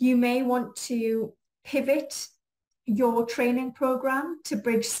 You may want to pivot your training program to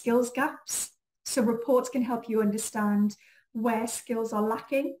bridge skills gaps. So reports can help you understand where skills are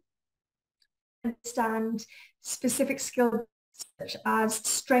lacking, understand specific skills such as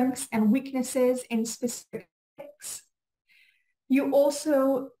strengths and weaknesses in specific topics. You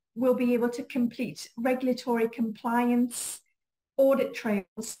also will be able to complete regulatory compliance audit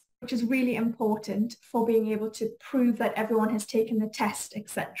trails, which is really important for being able to prove that everyone has taken the test,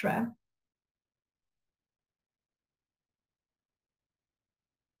 etc.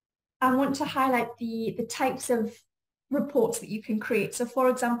 I want to highlight the types of reports that you can create. So for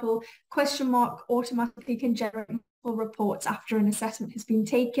example, Questionmark automatically can generate multiple reports after an assessment has been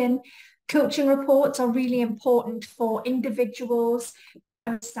taken. Coaching reports are really important for individuals to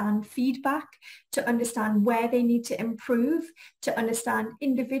understand feedback, to understand where they need to improve, to understand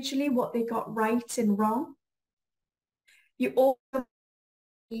individually what they got right and wrong. You also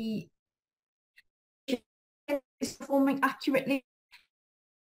be performing accurately,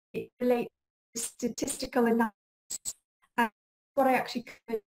 relate statistical analysis. What I actually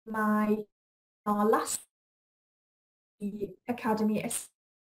covered in our last Academy is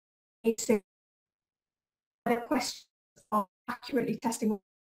the questions of accurately testing,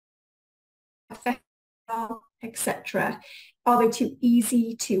 etc. Are they too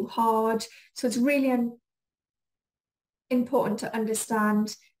easy, too hard? So it's really important to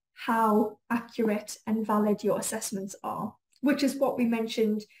understand how accurate and valid your assessments are, which is what we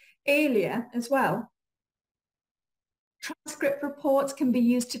mentioned earlier as well. Transcript reports can be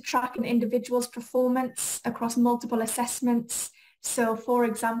used to track an individual's performance across multiple assessments. So for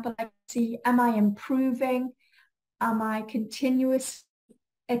example, I can see, am I improving? Am I continuously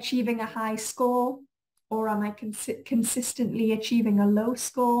achieving a high score? Or am I consistently achieving a low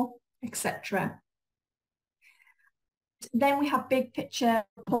score, etc. Then we have big picture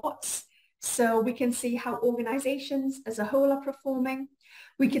reports. So we can see how organizations as a whole are performing.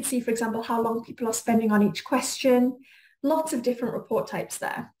 We could see, for example, how long people are spending on each question. Lots of different report types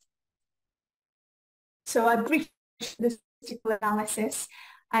there. So I briefly this statistical analysis,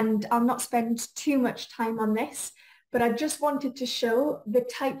 and I'll not spend too much time on this, but I just wanted to show the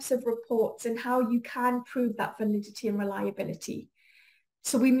types of reports and how you can prove that validity and reliability.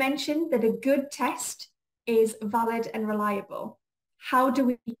 So we mentioned that a good test is valid and reliable. How do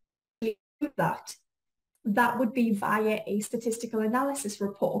we prove that? That would be via a statistical analysis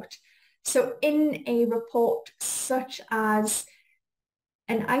report. So in a report such as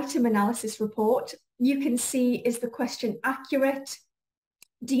an item analysis report, you can see, is the question accurate?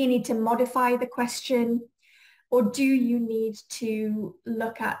 Do you need to modify the question? Or do you need to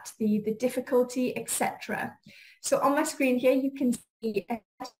look at the difficulty, etc.? So on my screen here, you can see a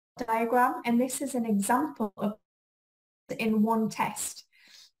diagram, and this is an example of in one test.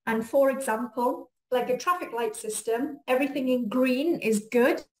 And for example, like a traffic light system, everything in green is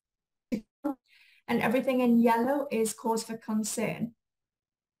good, and everything in yellow is cause for concern.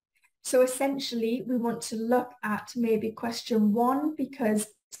 So essentially, we want to look at maybe question 1 because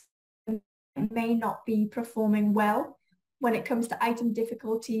it may not be performing well when it comes to item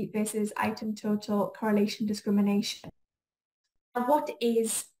difficulty versus item total correlation discrimination. Now, what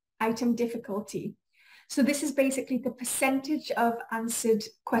is item difficulty? So this is basically the percentage of answered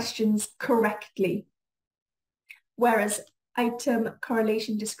questions correctly, whereas item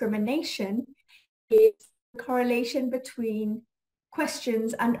correlation discrimination is the correlation between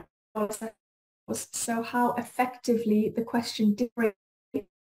questions and so how effectively the question differs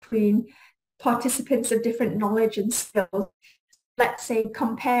between participants of different knowledge and skills, let's say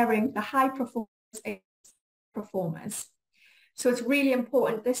comparing the high performers and performers. So it's really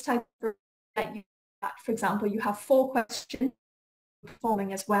important this type of that you, for example, you have 4 questions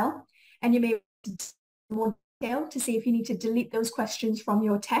performing as well, and you may more detail to see if you need to delete those questions from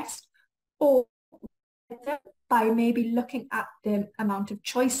your test, or by maybe looking at the amount of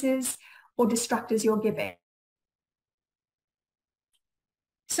choices or distractors you're giving.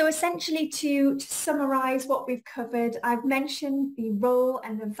 So essentially, to summarize what we've covered, I've mentioned the role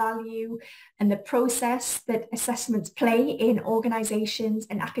and the value and the process that assessments play in organizations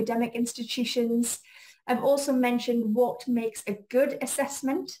and academic institutions. I've also mentioned what makes a good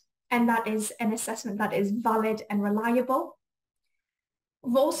assessment, and that is an assessment that is valid and reliable.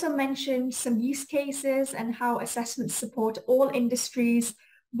 We've also mentioned some use cases and how assessments support all industries,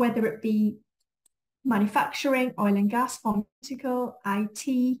 whether it be manufacturing, oil and gas, pharmaceutical,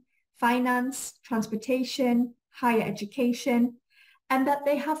 IT, finance, transportation, higher education, and that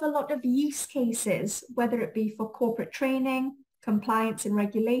they have a lot of use cases, whether it be for corporate training, compliance and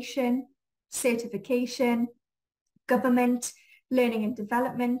regulation, certification, government, learning and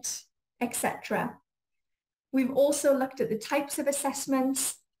development, etc. We've also looked at the types of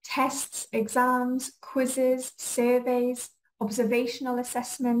assessments, tests, exams, quizzes, surveys, observational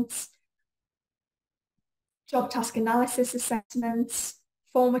assessments, job task analysis assessments,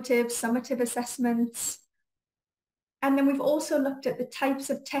 formative, summative assessments. And then we've also looked at the types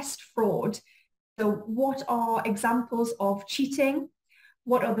of test fraud. So what are examples of cheating?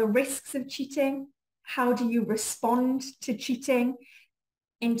 What are the risks of cheating? How do you respond to cheating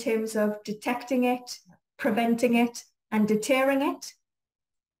in terms of detecting it, preventing it, and deterring it?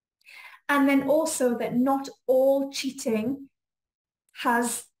 And then also that not all cheating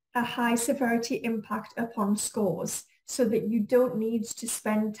has a high severity impact upon scores, so that you don't need to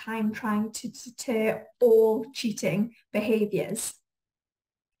spend time trying to deter all cheating behaviours.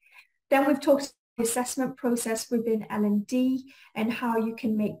 Then we've talked about the assessment process within L&D and how you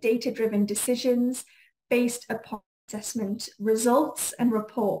can make data-driven decisions based upon assessment results and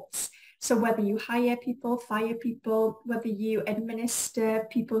reports. So whether you hire people, fire people, whether you administer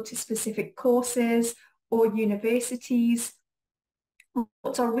people to specific courses or universities,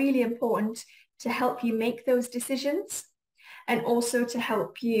 reports are really important to help you make those decisions and also to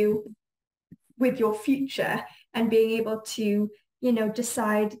help you with your future and being able to,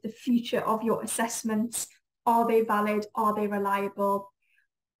 decide the future of your assessments. Are they valid? Are they reliable?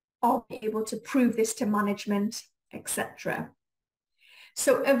 Are they able to prove this to management, etc.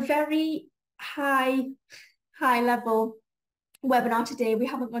 So a very high level webinar today. We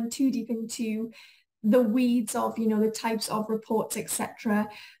haven't gone too deep into the weeds of, the types of reports, etc.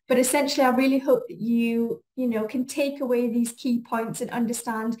 But essentially, I really hope that you can take away these key points and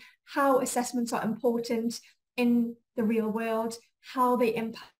understand how assessments are important in the real world, how they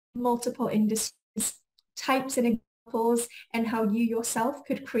impact multiple industries, types and examples, and how you yourself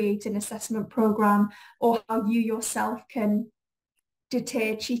could create an assessment program, or how you yourself can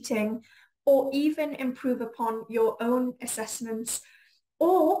deter cheating, or even improve upon your own assessments,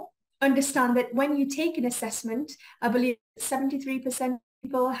 or understand that when you take an assessment, I believe 73% of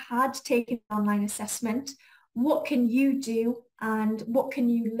people had taken an online assessment. What can you do and what can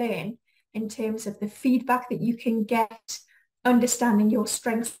you learn in terms of the feedback that you can get, understanding your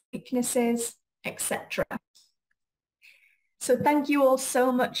strengths, weaknesses, etc. So thank you all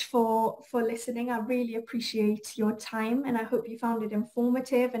so much for listening. I really appreciate your time, and I hope you found it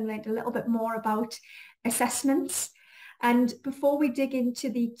informative and learned a little bit more about assessments. And before we dig into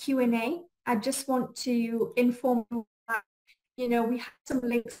the Q&A, I just want to inform you that, we have some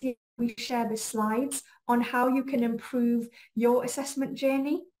links here. We share the slides on how you can improve your assessment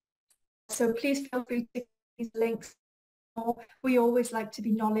journey. So please feel free to click these links. We always like to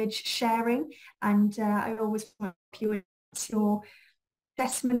be knowledge sharing, and I always want you in your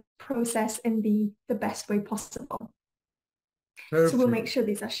assessment process in the best way possible. Perfect. So we'll make sure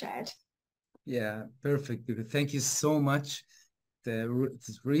these are shared. Yeah, perfect. Thank you so much.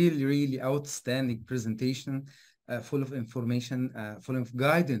 It's really, really outstanding presentation, full of information, full of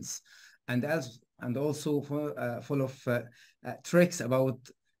guidance, and also full of tricks about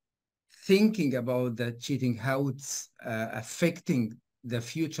thinking about the cheating, how it's affecting the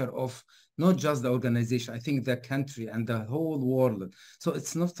future of not just the organization, I think the country and the whole world. So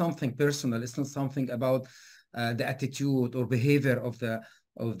it's not something personal. It's not something about the attitude or behavior of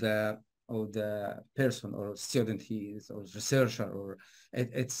the person or student he is, or researcher, or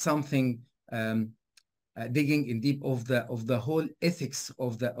it's something digging in deep of the whole ethics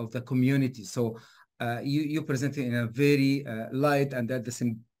of the community. So you present it in a very light and at the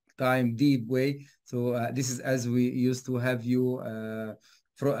same time deep way. So this is as we used to have you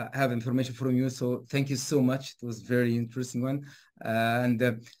have information from you. So thank you so much. It was very interesting one.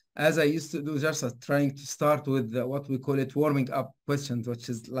 As I used to do, just trying to start with what we call it warming up questions, which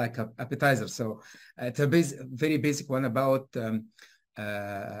is like an appetizer. So it's a very basic one about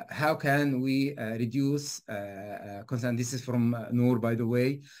how can we reduce consent. This is from Noor, by the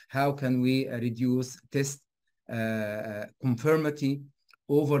way. How can we reduce test conformity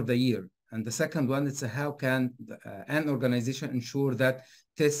over the year? And the second one is how can an organization ensure that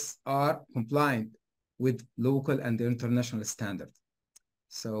tests are compliant with local and international standards?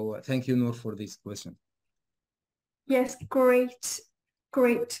 So thank you, Noor, for this question. Yes, great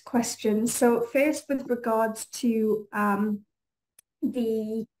question. So first, with regards to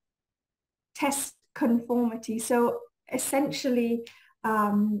the test conformity. So essentially,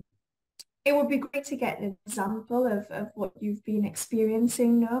 it would be great to get an example of what you've been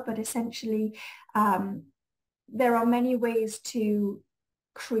experiencing, Noor, but essentially, there are many ways to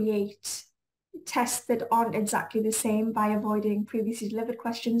create tests that aren't exactly the same, by avoiding previously delivered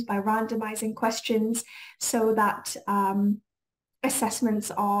questions, by randomizing questions, so that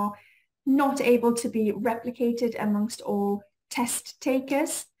assessments are not able to be replicated amongst all test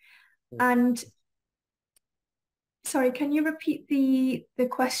takers. And sorry, can you repeat the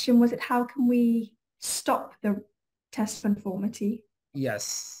question? Was it how can we stop the test conformity?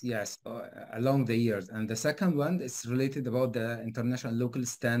 Yes, along the years. And the second one is related about the international local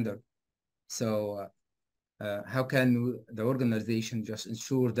standard. So how can the organization just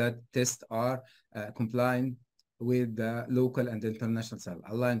ensure that tests are compliant with the local and international standard,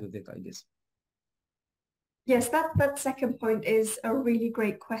 aligned with it, I guess? Yes, that second point is a really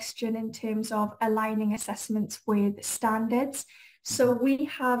great question in terms of aligning assessments with standards. So we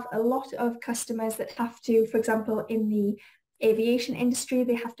have a lot of customers that have to, for example, in the aviation industry,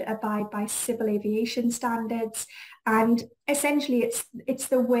 they have to abide by civil aviation standards. And essentially it's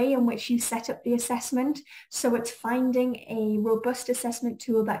the way in which you set up the assessment. So it's finding a robust assessment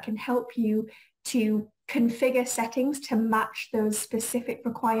tool that can help you to configure settings to match those specific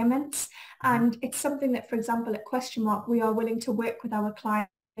requirements. And it's something that, for example, at Questionmark, we are willing to work with our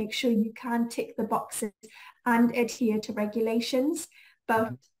clients to make sure you can tick the boxes and adhere to regulations.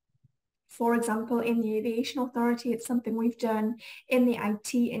 But for example, in the aviation authority, it's something we've done. In the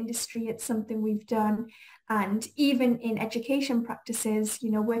IT industry, it's something we've done. And even in education practices,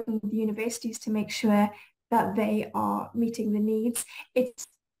 working with universities to make sure that they are meeting the needs.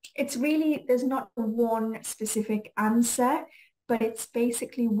 It's really, there's not one specific answer, but it's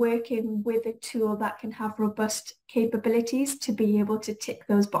basically working with a tool that can have robust capabilities to be able to tick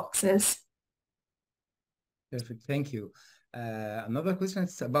those boxes. Perfect. Thank you. Another question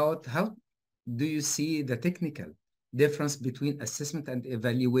is about how do you see the technical difference between assessment and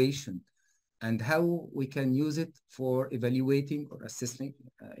evaluation, and how we can use it for evaluating or assessing,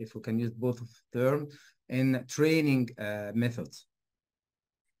 if we can use both of terms, in training methods?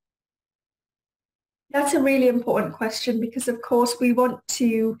 That's a really important question because, of course, we want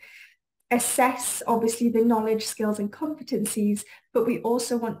to assess, obviously, the knowledge, skills, and competencies, but we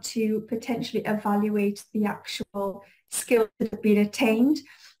also want to potentially evaluate the actual skills that have been attained.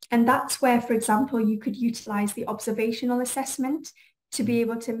 And that's where, for example, you could utilize the observational assessment to be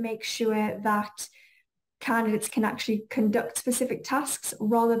able to make sure that candidates can actually conduct specific tasks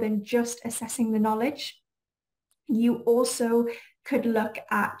rather than just assessing the knowledge. You also could look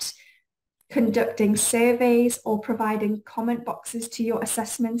at conducting surveys or providing comment boxes to your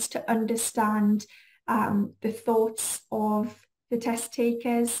assessments to understand the thoughts of the test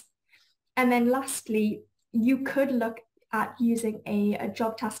takers. And then lastly, you could look at using a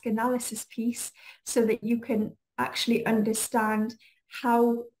job task analysis piece so that you can actually understand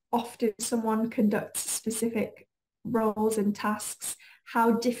how often someone conducts specific roles and tasks,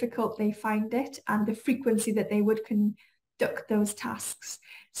 how difficult they find it, and the frequency that they would conduct those tasks.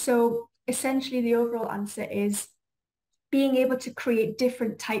 So essentially, the overall answer is being able to create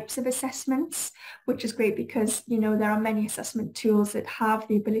different types of assessments, which is great because, you know, there are many assessment tools that have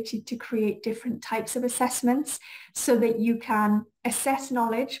the ability to create different types of assessments so that you can assess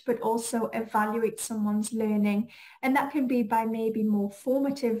knowledge, but also evaluate someone's learning. And that can be by maybe more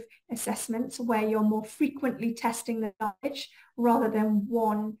formative assessments where you're more frequently testing the knowledge rather than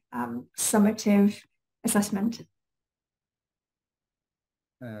one summative assessment.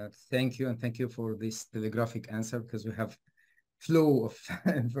 Thank you, and thank you for this telegraphic answer because we have flow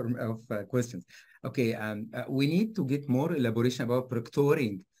of questions. Okay, we need to get more elaboration about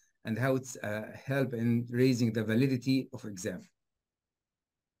proctoring and how it's help in raising the validity of exam.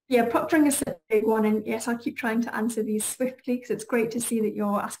 Yeah, proctoring is a big one, and yes, I'll keep trying to answer these swiftly because it's great to see that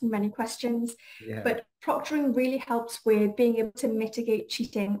you're asking many questions. Yeah. But proctoring really helps with being able to mitigate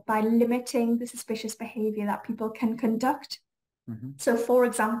cheating by limiting the suspicious behavior that people can conduct. So for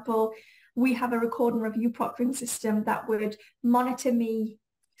example, we have a record and review proctoring system that would monitor me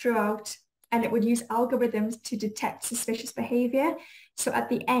throughout, and it would use algorithms to detect suspicious behavior. So at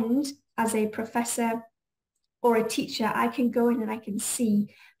the end, as a professor or a teacher, I can go in and I can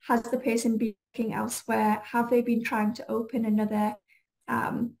see, has the person been looking elsewhere? Have they been trying to open another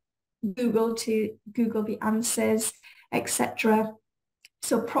Google to Google the answers, etc.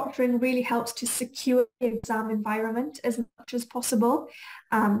 So proctoring really helps to secure the exam environment as much as possible.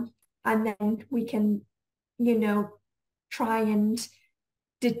 And then we can, you know, try and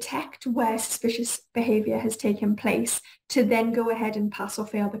detect where suspicious behavior has taken place to then go ahead and pass or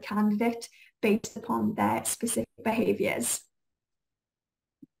fail the candidate based upon their specific behaviors.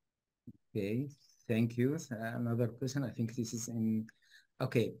 Okay, thank you. Another question, I think this is in,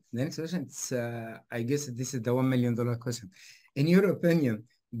 okay, the next question, it's, I guess this is the $1 million question. In your opinion,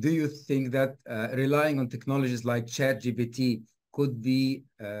 do you think that relying on technologies like ChatGPT could be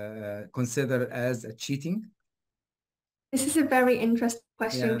considered as a cheating? This is a very interesting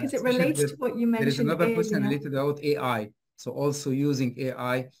question because it relates to what you mentioned. There is another earlier. question related about AI. So also using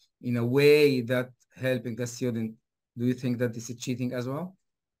AI in a way that helping the student. Do you think that this is cheating as well?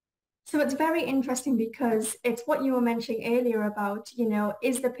 So it's very interesting because it's what you were mentioning earlier about, you know,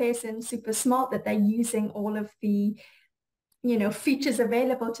 is the person super smart that they're using all of the, you know, features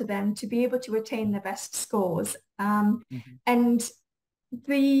available to them to be able to attain the best scores. And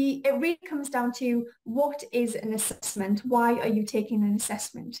it really comes down to what is an assessment? Why are you taking an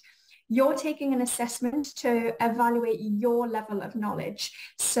assessment? You're taking an assessment to evaluate your level of knowledge.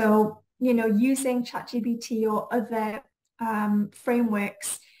 So, you know, using ChatGPT or other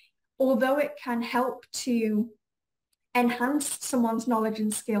frameworks, although it can help to enhance someone's knowledge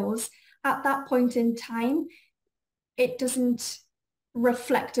and skills, at that point in time, it doesn't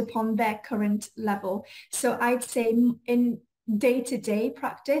reflect upon their current level. So I'd say in day-to-day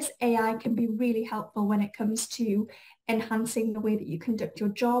practice, AI can be really helpful when it comes to enhancing the way that you conduct your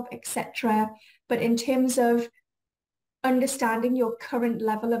job, etc. But in terms of understanding your current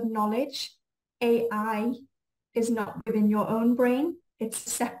level of knowledge, AI is not within your own brain. It's a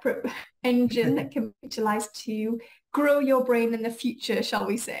separate engine that can be utilized to grow your brain in the future, shall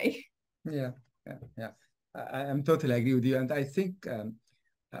we say. Yeah. I'm totally agree with you. And I think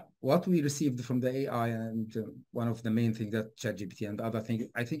what we received from the AI and one of the main things that ChatGPT and other things,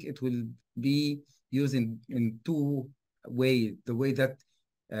 I think it will be used in two ways. The way that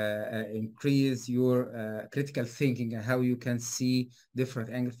increase your critical thinking and how you can see different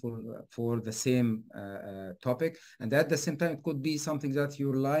angles for the same topic. And at the same time, it could be something that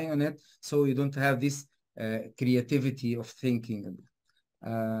you're relying on it, so you don't have this creativity of thinking.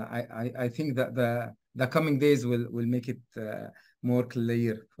 I think that the coming days will make it more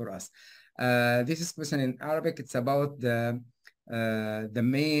clear for us. This is question in Arabic. It's about the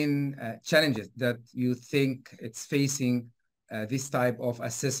main challenges that you think it's facing this type of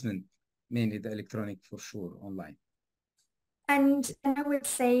assessment, mainly the electronic for sure, online. And I would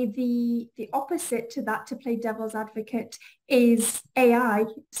say the opposite to that, to play devil's advocate, is AI.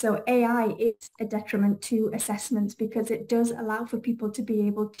 So AI is a detriment to assessments because it does allow for people to be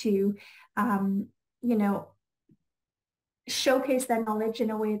able to, you know, showcase their knowledge in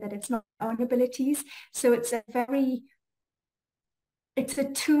a way that it's not their own abilities. So it's a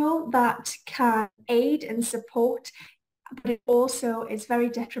tool that can aid and support, but it also is very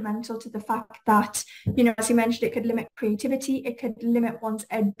detrimental to the fact that, you know, as you mentioned, it could limit creativity, it could limit one's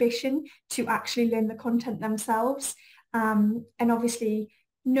ambition to actually learn the content themselves. And obviously,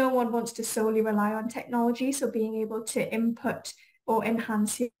 no one wants to solely rely on technology, so being able to input or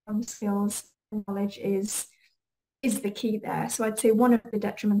enhance your own skills and knowledge is the key there. So I'd say one of the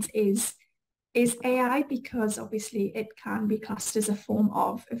detriments is AI, because obviously it can be classed as a form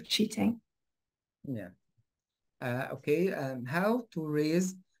of cheating. Yeah. Okay, how to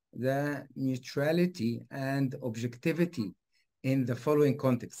raise the neutrality and objectivity in the following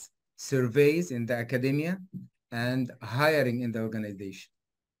contexts: surveys in the academia and hiring in the organization.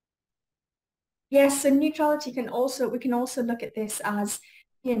 Yes, so neutrality we can also look at this as,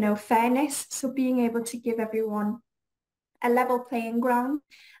 you know, fairness. So being able to give everyone a level playing ground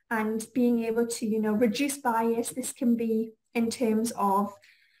and being able to, you know, reduce bias. This can be in terms of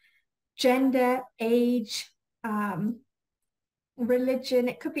gender, age, religion,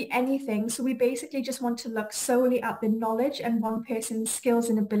 it could be anything. So we basically just want to look solely at the knowledge and one person's skills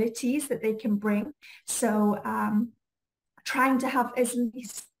and abilities that they can bring. So trying to have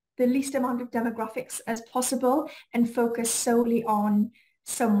the least amount of demographics as possible and focus solely on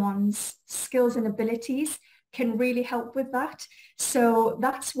someone's skills and abilities can really help with that. So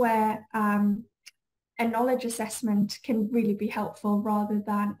that's where a knowledge assessment can really be helpful, rather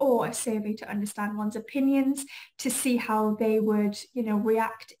than, or a survey to understand one's opinions, to see how they would, you know,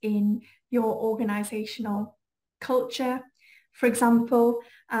 react in your organizational culture, for example.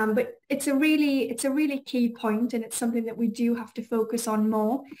 But it's a really key point, and it's something that we do have to focus on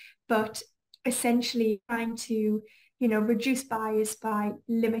more. But essentially trying to, you know, reduce bias by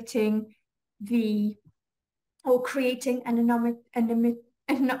limiting or creating anonymous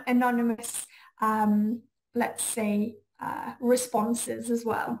let's say, responses as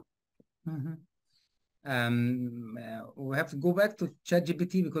well. Mm-hmm. We have to go back to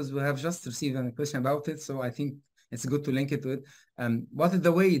ChatGPT because we have just received a question about it. So I think it's good to link it to it. What is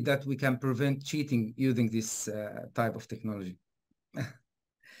the way that we can prevent cheating using this type of technology?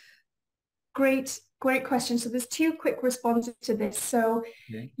 Great question. So there's two quick responses to this. So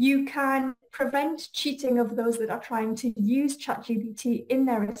you can prevent cheating of those that are trying to use ChatGPT in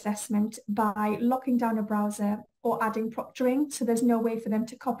their assessment by locking down a browser or adding proctoring. So there's no way for them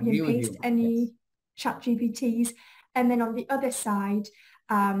to copy and paste any ChatGPTs. And then on the other side,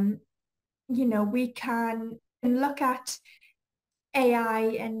 you know, we can look at AI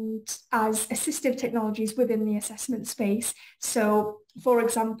and as assistive technologies within the assessment space. So for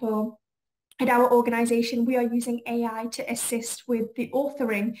example, at our organization, we are using AI to assist with the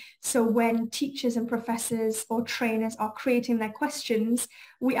authoring. So when teachers and professors or trainers are creating their questions,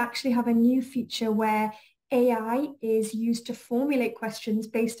 we actually have a new feature where AI is used to formulate questions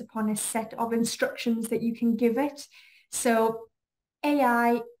based upon a set of instructions that you can give it. So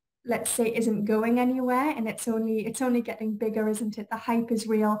AI, let's say, isn't going anywhere, and it's only getting bigger, isn't it? The hype is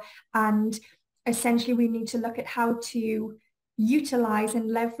real, and essentially we need to look at how to utilize and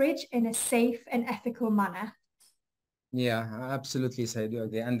leverage in a safe and ethical manner. Yeah, absolutely, Said.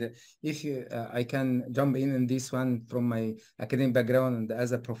 And if you, I can jump in this one from my academic background and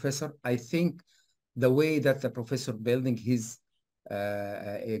as a professor, I think the way that the professor building his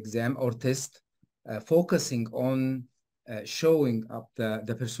exam or test, focusing on showing up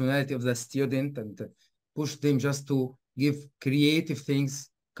the personality of the student and push them just to give creative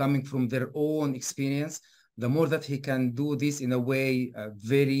things coming from their own experience, the more that he can do this in a way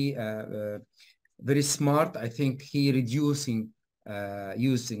very smart, I think he reducing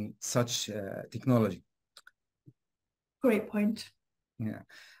using such technology. Great point. Yeah.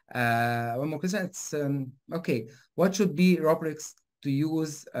 One more question. It's okay. What should be rubrics to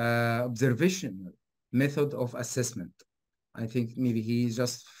use observational method of assessment? I think maybe he's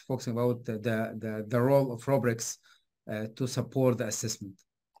just focusing about the role of rubrics to support the assessment.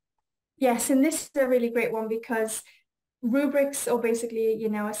 Yes, and this is a really great one because rubrics are basically, you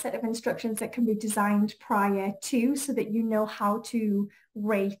know, a set of instructions that can be designed prior to so that you know how to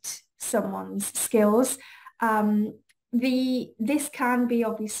rate someone's skills. This can be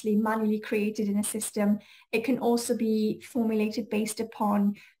obviously manually created in a system. It can also be formulated based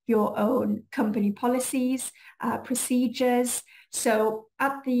upon your own company policies, procedures. So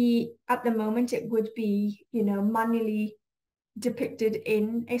at the moment, it would be, you know, manually depicted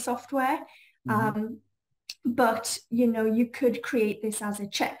in a software. But, you know, you could create this as a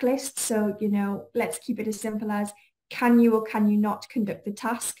checklist. So, you know, let's keep it as simple as, can you or can you not conduct the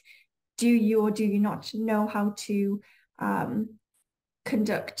task? Do you or do you not know how to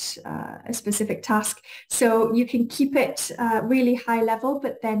conduct a specific task? So you can keep it really high level,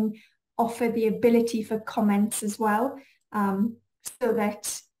 but then offer the ability for comments as well, so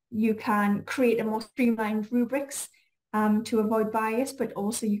that you can create a more streamlined rubrics to avoid bias, but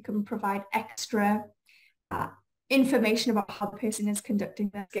also you can provide extra information about how the person is conducting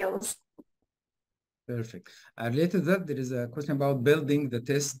their skills. Perfect. Related to that, there is a question about building the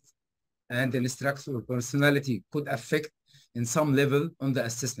test and the instructor personality could affect in some level on the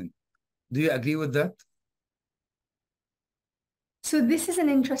assessment. Do you agree with that? So this is an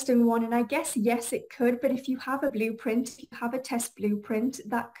interesting one, and I guess, yes, it could, but if you have a blueprint, if you have a test blueprint,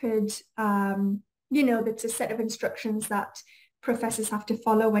 that could, you know, that's a set of instructions that professors have to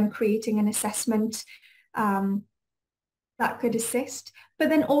follow when creating an assessment. That could assist. But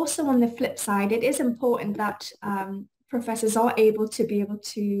then also on the flip side, it is important that professors are able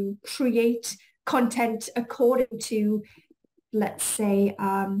to create content according to, let's say,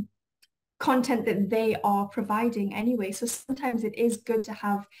 content that they are providing anyway. So sometimes it is good to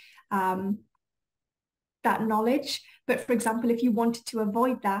have that knowledge. But for example, if you wanted to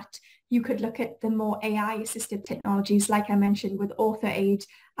avoid that, you could look at the more AI-assisted technologies, like I mentioned, with author aid,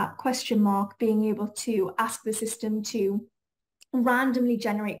 Questionmark, being able to ask the system to randomly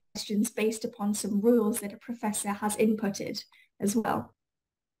generate questions based upon some rules that a professor has inputted as well.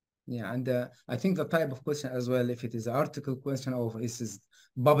 Yeah, and I think the type of question as well, if it is an article question or if this is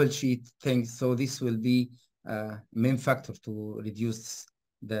bubble sheet things, so this will be main factor to reduce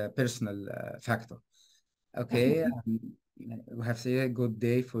the personal factor. Okay, we have said a good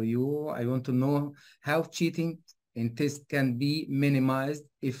day for you. I want to know how cheating in test can be minimized,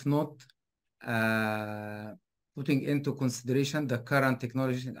 if not putting into consideration the current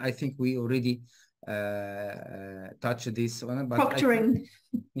technology. I think we already touched this one, but proctoring.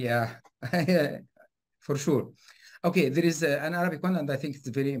 Yeah, for sure. Okay, there is an Arabic one, and I think it's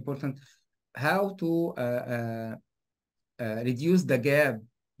very important. How to reduce the gap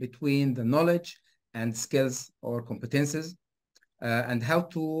between the knowledge and skills or competences, and how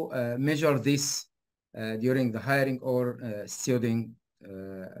to measure this during the hiring or student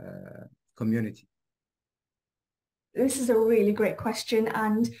community. This is a really great question,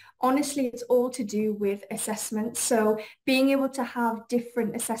 and honestly, it's all to do with assessment. So being able to have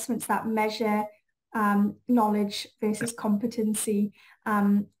different assessments that measure knowledge versus competency,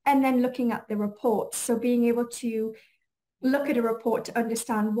 and then looking at the reports. So being able to look at a report to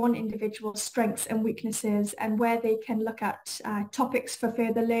understand one individual's strengths and weaknesses and where they can look at topics for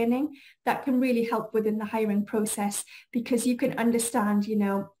further learning, that can really help within the hiring process, because you can understand, you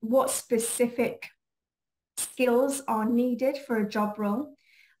know, what specific skills are needed for a job role,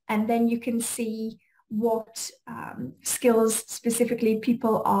 and then you can see what skills specifically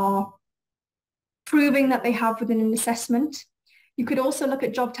people are proving that they have within an assessment. You could also look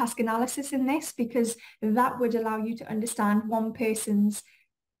at job task analysis in this, because that would allow you to understand one person's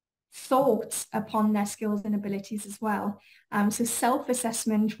thoughts upon their skills and abilities as well. So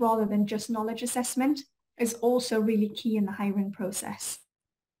self-assessment rather than just knowledge assessment is also really key in the hiring process.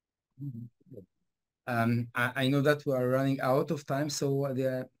 I know that we are running out of time, so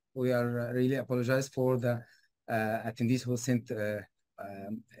we are really apologize for the attendees who sent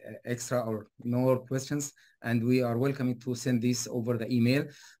extra or more questions, and we are welcoming to send this over the email.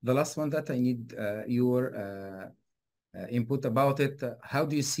 The last one that I need your input about it. How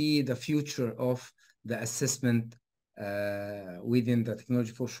do you see the future of the assessment within the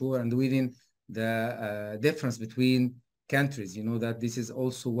technology, for sure, and within the difference between countries? You know that this is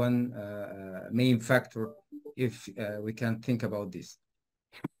also one main factor if we can think about this.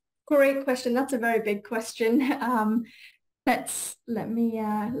 Great question. That's a very big question. Let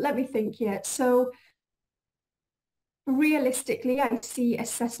me think here. So realistically, I see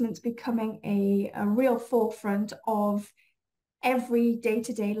assessments becoming a real forefront of every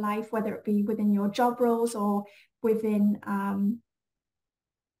day-to-day life, whether it be within your job roles or within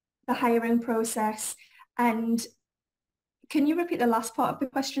the hiring process. And can you repeat the last part of the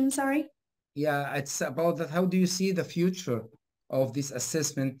question? Sorry. Yeah, it's about that. How do you see the future of this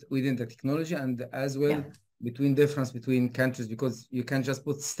assessment within the technology, and as well between difference between countries, because you can't just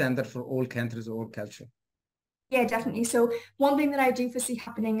put standard for all countries or all culture. Yeah, definitely. So one thing that I do foresee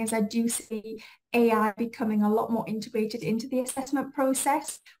happening is I do see AI becoming a lot more integrated into the assessment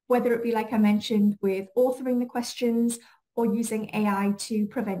process, whether it be, like I mentioned, with authoring the questions or using AI to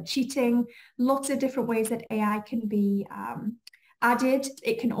prevent cheating. Lots of different ways that AI can be added.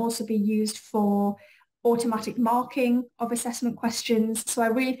 It can also be used for automatic marking of assessment questions. So I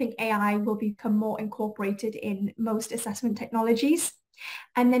really think AI will become more incorporated in most assessment technologies.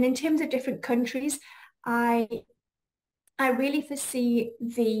 And then in terms of different countries, I really foresee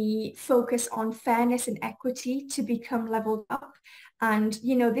the focus on fairness and equity to become leveled up. And,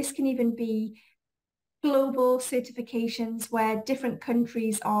 you know, this can even be global certifications where different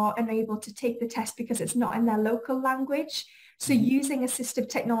countries are unable to take the test because it's not in their local language. So using assistive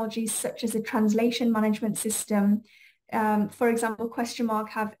technologies such as a translation management system, for example, Questionmark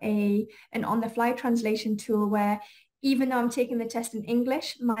have an on-the-fly translation tool where even though I'm taking the test in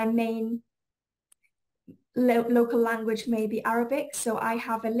English, my main local language may be Arabic. So I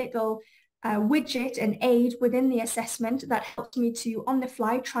have a little widget, an aid within the assessment that helps me to on the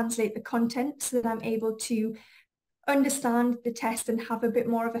fly translate the content so that I'm able to understand the test and have a bit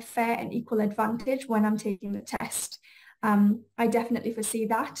more of a fair and equal advantage when I'm taking the test. I definitely foresee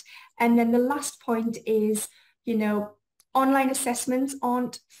that. And then the last point is, you know, online assessments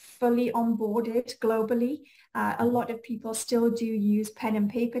aren't fully onboarded globally. A lot of people still do use pen and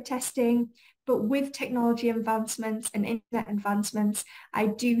paper testing, but with technology advancements and internet advancements, I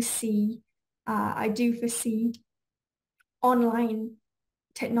do foresee online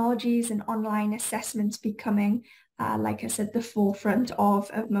technologies and online assessments becoming, like I said, the forefront of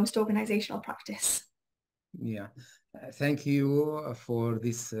most organizational practice. Yeah, thank you for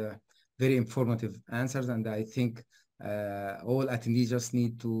this very informative answers, and I think all attendees just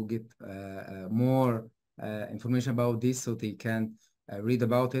need to get more information about this so they can read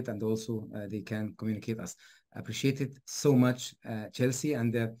about it, and also they can communicate us. Appreciate it so much, Chelsea,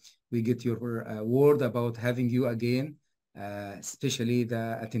 and we get your word about having you again, especially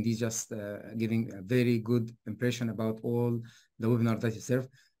the attendees just giving a very good impression about all the webinar that you serve.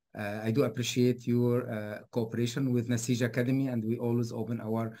 I do appreciate your cooperation with Naseej Academy, and we always open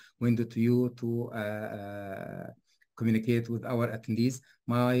our window to you to communicate with our attendees.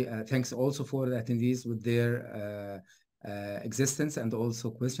 My thanks also for the attendees with their existence and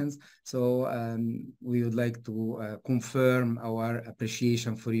also questions. So we would like to confirm our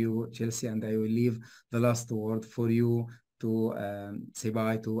appreciation for you, Chelsea, and I will leave the last word for you to say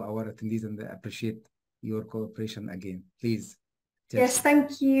bye to our attendees and appreciate your cooperation again. Please. Yes,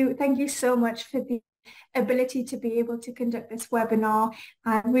 thank you. Thank you so much for the ability to be able to conduct this webinar.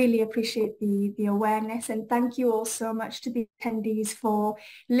 I really appreciate the awareness, and thank you all so much to the attendees for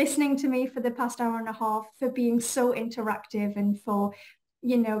listening to me for the past hour and a half, for being so interactive, and for,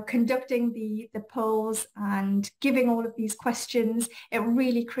 you know, conducting the polls and giving all of these questions. It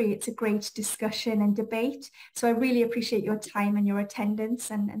really creates a great discussion and debate. So I really appreciate your time and your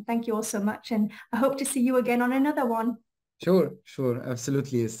attendance, and thank you all so much. And I hope to see you again on another one. Sure,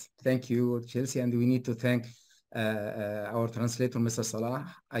 absolutely. Yes. Thank you, Chelsea. And we need to thank our translator, Mr. Salah.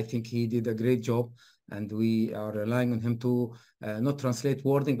 I think he did a great job, and we are relying on him to not translate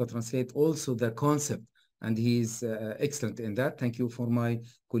wording, but translate also the concept. And he's excellent in that. Thank you for my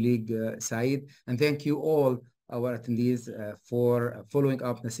colleague, Saeed. And thank you all our attendees for following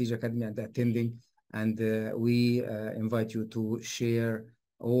up Naseej Academy and attending. And we invite you to share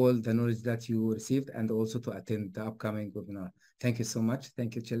all the knowledge that you received and also to attend the upcoming webinar. Thank you so much.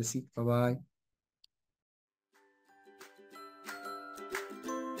 Thank you, Chelsea. Bye-bye.